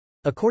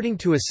 According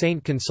to a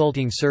Saint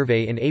Consulting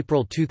survey in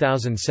April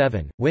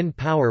 2007, wind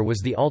power was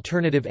the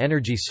alternative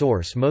energy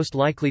source most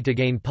likely to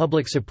gain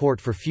public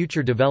support for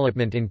future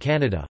development in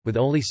Canada, with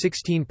only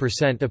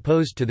 16%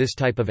 opposed to this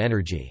type of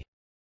energy.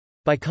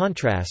 By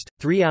contrast,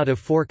 3 out of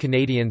 4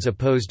 Canadians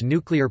opposed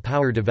nuclear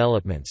power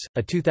developments.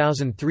 A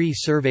 2003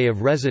 survey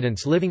of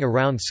residents living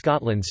around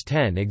Scotland's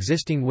 10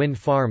 existing wind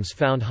farms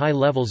found high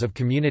levels of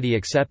community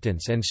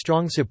acceptance and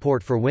strong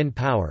support for wind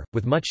power,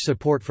 with much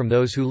support from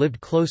those who lived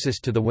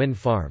closest to the wind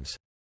farms.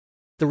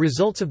 The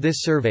results of this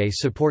survey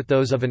support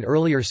those of an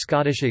earlier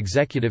Scottish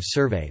executive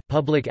survey,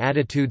 Public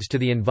Attitudes to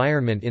the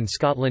Environment in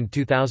Scotland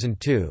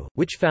 2002,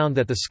 which found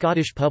that the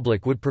Scottish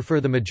public would prefer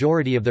the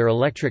majority of their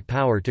electric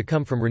power to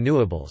come from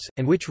renewables,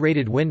 and which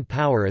rated wind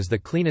power as the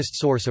cleanest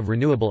source of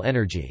renewable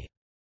energy.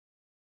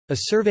 A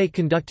survey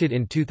conducted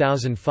in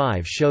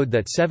 2005 showed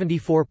that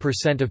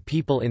 74% of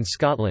people in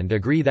Scotland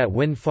agree that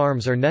wind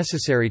farms are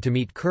necessary to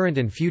meet current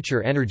and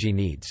future energy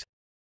needs.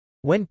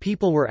 When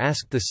people were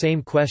asked the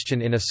same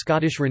question in a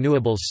Scottish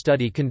renewables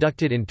study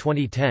conducted in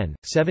 2010,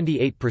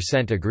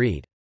 78%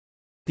 agreed.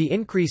 The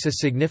increase is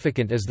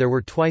significant as there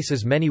were twice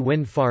as many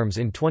wind farms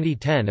in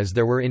 2010 as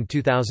there were in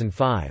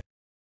 2005.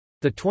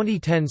 The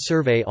 2010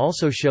 survey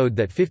also showed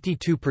that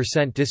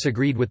 52%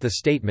 disagreed with the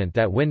statement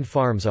that wind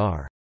farms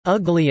are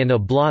ugly and a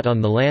blot on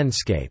the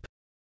landscape.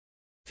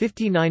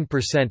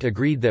 59%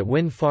 agreed that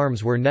wind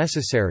farms were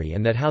necessary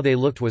and that how they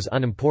looked was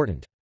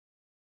unimportant.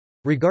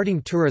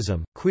 Regarding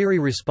tourism, query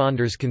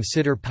responders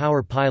consider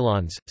power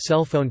pylons,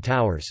 cell phone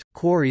towers,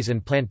 quarries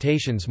and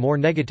plantations more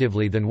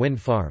negatively than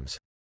wind farms.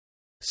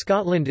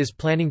 Scotland is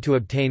planning to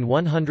obtain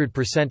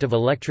 100% of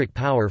electric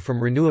power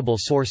from renewable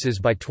sources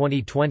by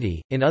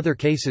 2020. In other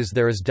cases,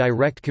 there is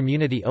direct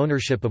community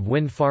ownership of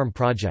wind farm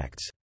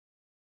projects.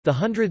 The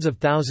hundreds of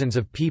thousands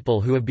of people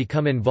who have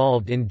become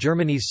involved in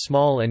Germany's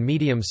small and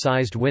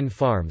medium-sized wind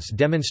farms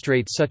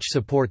demonstrate such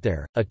support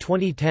there. A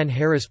 2010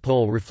 Harris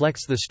poll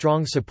reflects the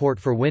strong support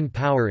for wind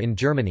power in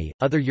Germany,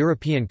 other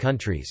European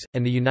countries,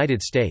 and the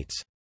United States.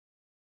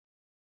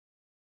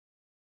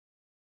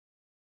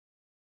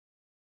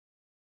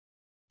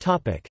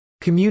 Topic: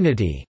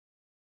 Community.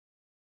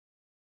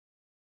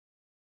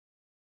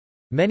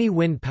 Many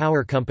wind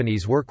power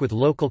companies work with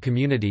local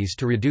communities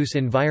to reduce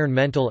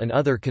environmental and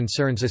other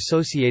concerns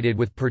associated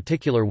with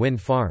particular wind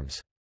farms.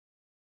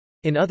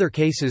 In other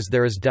cases,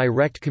 there is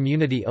direct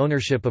community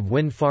ownership of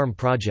wind farm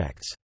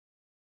projects.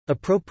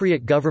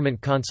 Appropriate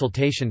government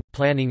consultation,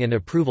 planning and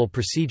approval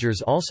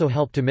procedures also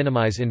help to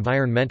minimize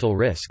environmental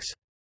risks.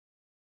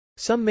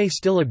 Some may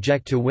still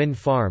object to wind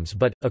farms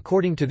but,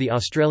 according to the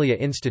Australia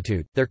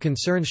Institute, their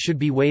concerns should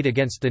be weighed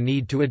against the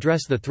need to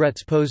address the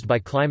threats posed by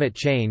climate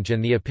change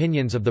and the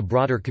opinions of the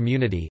broader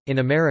community. In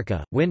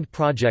America, wind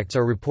projects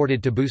are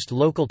reported to boost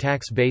local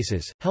tax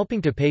bases,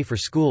 helping to pay for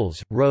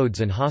schools, roads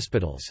and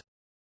hospitals.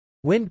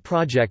 Wind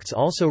projects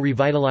also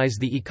revitalize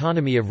the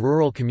economy of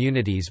rural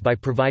communities by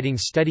providing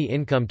steady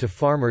income to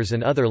farmers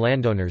and other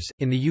landowners.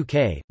 In the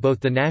UK, both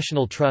the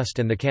National Trust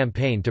and the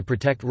Campaign to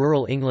Protect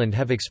Rural England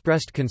have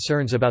expressed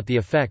concerns about the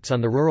effects on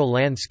the rural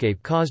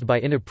landscape caused by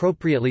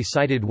inappropriately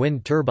sited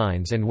wind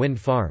turbines and wind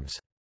farms.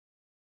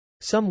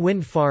 Some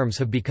wind farms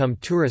have become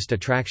tourist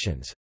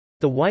attractions.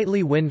 The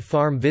Whiteley Wind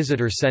Farm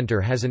Visitor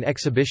Centre has an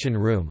exhibition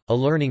room, a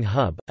learning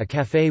hub, a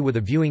café with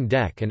a viewing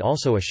deck and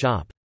also a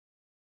shop.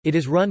 It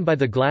is run by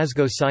the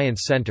Glasgow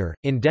Science Centre.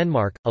 In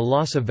Denmark, a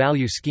loss of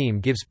value scheme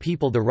gives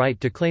people the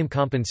right to claim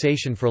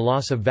compensation for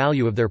loss of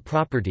value of their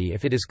property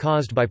if it is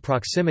caused by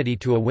proximity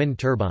to a wind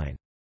turbine.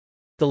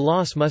 The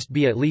loss must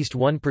be at least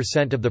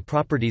 1% of the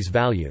property's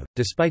value.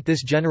 Despite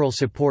this general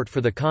support for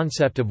the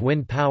concept of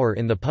wind power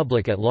in the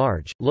public at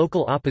large,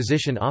 local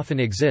opposition often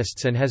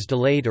exists and has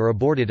delayed or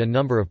aborted a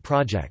number of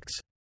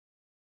projects.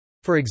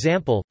 For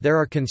example, there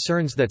are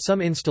concerns that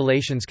some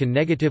installations can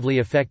negatively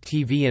affect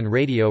TV and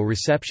radio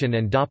reception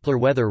and Doppler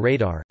weather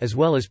radar, as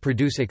well as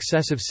produce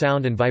excessive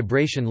sound and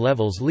vibration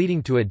levels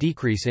leading to a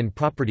decrease in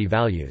property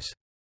values.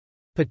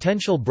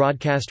 Potential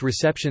broadcast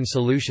reception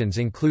solutions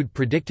include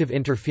predictive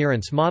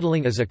interference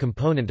modeling as a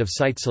component of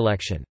site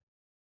selection.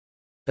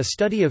 A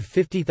study of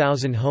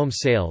 50,000 home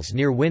sales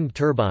near wind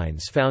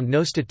turbines found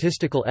no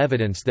statistical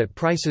evidence that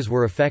prices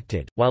were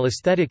affected. While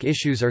aesthetic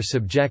issues are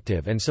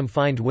subjective and some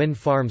find wind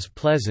farms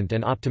pleasant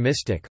and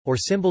optimistic, or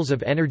symbols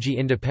of energy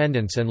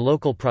independence and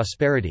local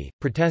prosperity,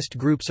 protest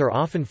groups are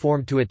often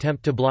formed to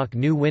attempt to block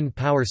new wind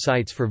power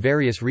sites for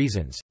various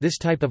reasons. This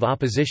type of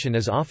opposition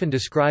is often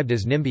described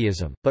as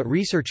NIMBYism, but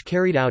research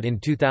carried out in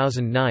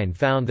 2009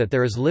 found that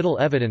there is little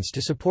evidence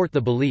to support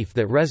the belief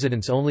that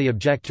residents only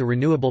object to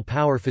renewable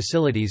power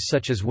facilities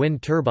such as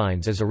wind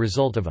turbines as a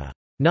result of a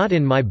 "not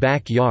in my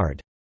backyard"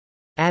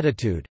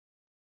 attitude.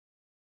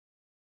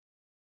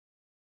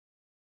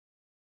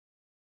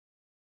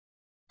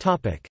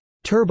 Topic: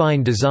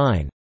 Turbine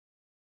design.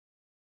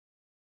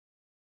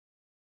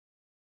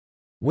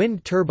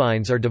 Wind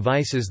turbines are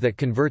devices that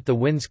convert the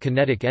wind's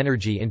kinetic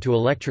energy into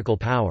electrical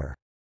power.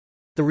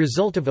 The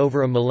result of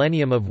over a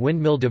millennium of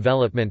windmill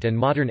development and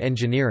modern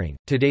engineering,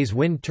 today's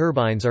wind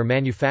turbines are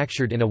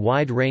manufactured in a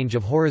wide range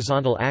of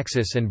horizontal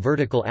axis and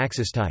vertical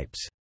axis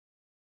types.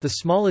 The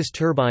smallest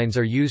turbines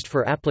are used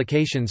for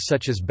applications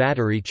such as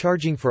battery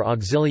charging for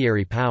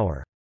auxiliary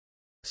power.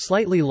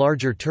 Slightly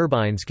larger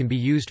turbines can be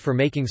used for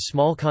making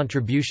small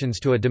contributions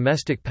to a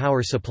domestic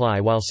power supply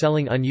while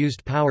selling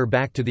unused power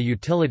back to the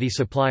utility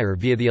supplier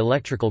via the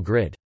electrical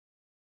grid.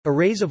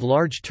 Arrays of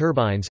large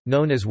turbines,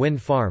 known as wind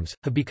farms,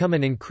 have become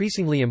an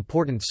increasingly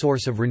important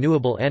source of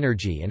renewable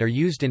energy and are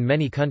used in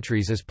many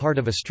countries as part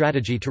of a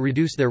strategy to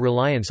reduce their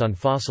reliance on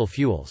fossil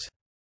fuels.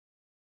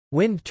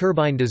 Wind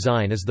turbine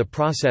design is the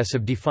process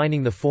of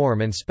defining the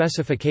form and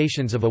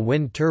specifications of a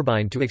wind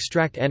turbine to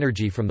extract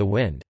energy from the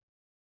wind.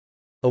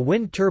 A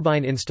wind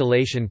turbine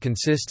installation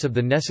consists of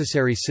the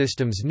necessary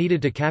systems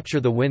needed to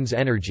capture the wind's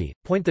energy,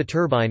 point the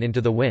turbine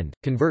into the wind,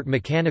 convert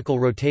mechanical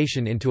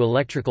rotation into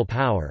electrical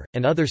power,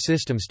 and other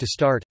systems to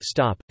start,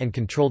 stop, and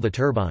control the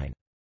turbine.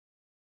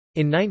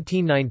 In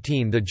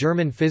 1919, the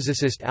German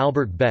physicist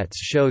Albert Betz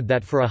showed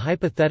that for a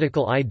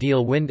hypothetical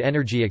ideal wind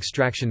energy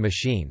extraction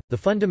machine, the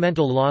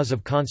fundamental laws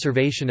of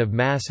conservation of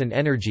mass and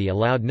energy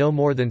allowed no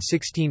more than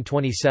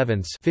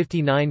 16/27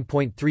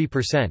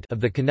 of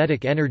the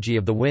kinetic energy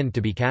of the wind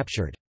to be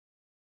captured.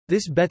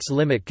 This Betz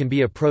limit can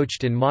be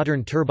approached in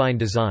modern turbine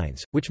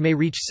designs, which may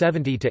reach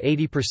 70 to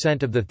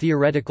 80% of the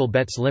theoretical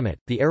Betz limit.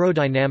 The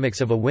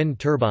aerodynamics of a wind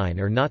turbine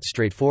are not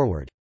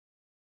straightforward.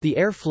 The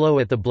air flow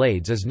at the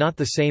blades is not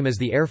the same as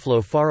the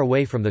airflow far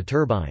away from the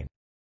turbine.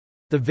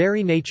 The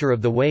very nature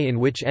of the way in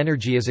which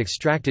energy is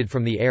extracted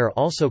from the air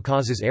also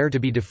causes air to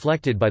be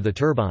deflected by the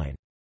turbine.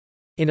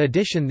 In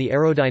addition, the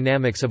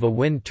aerodynamics of a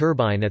wind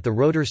turbine at the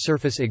rotor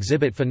surface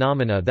exhibit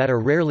phenomena that are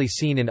rarely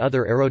seen in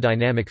other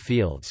aerodynamic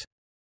fields.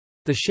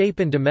 The shape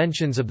and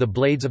dimensions of the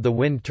blades of the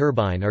wind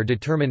turbine are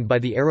determined by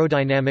the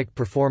aerodynamic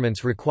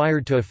performance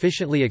required to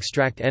efficiently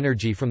extract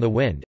energy from the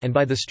wind, and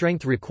by the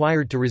strength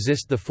required to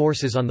resist the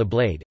forces on the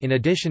blade. In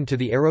addition to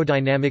the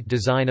aerodynamic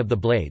design of the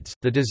blades,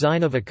 the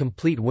design of a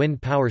complete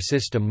wind power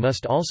system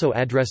must also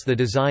address the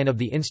design of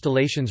the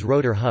installation's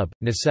rotor hub,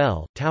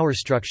 nacelle, tower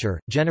structure,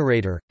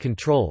 generator,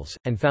 controls,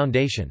 and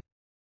foundation.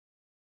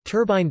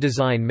 Turbine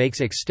design makes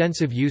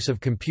extensive use of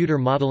computer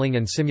modeling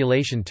and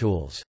simulation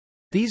tools.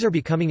 These are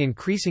becoming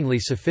increasingly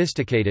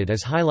sophisticated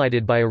as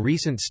highlighted by a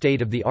recent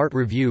state-of-the-art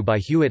review by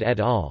Hewitt et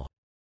al.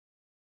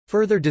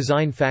 Further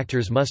design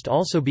factors must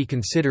also be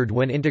considered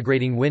when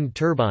integrating wind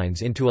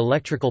turbines into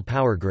electrical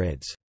power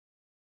grids.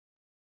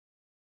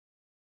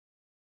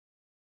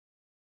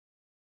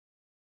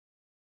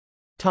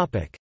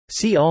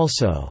 See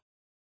also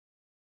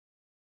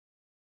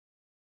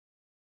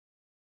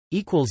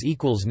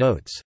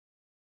Notes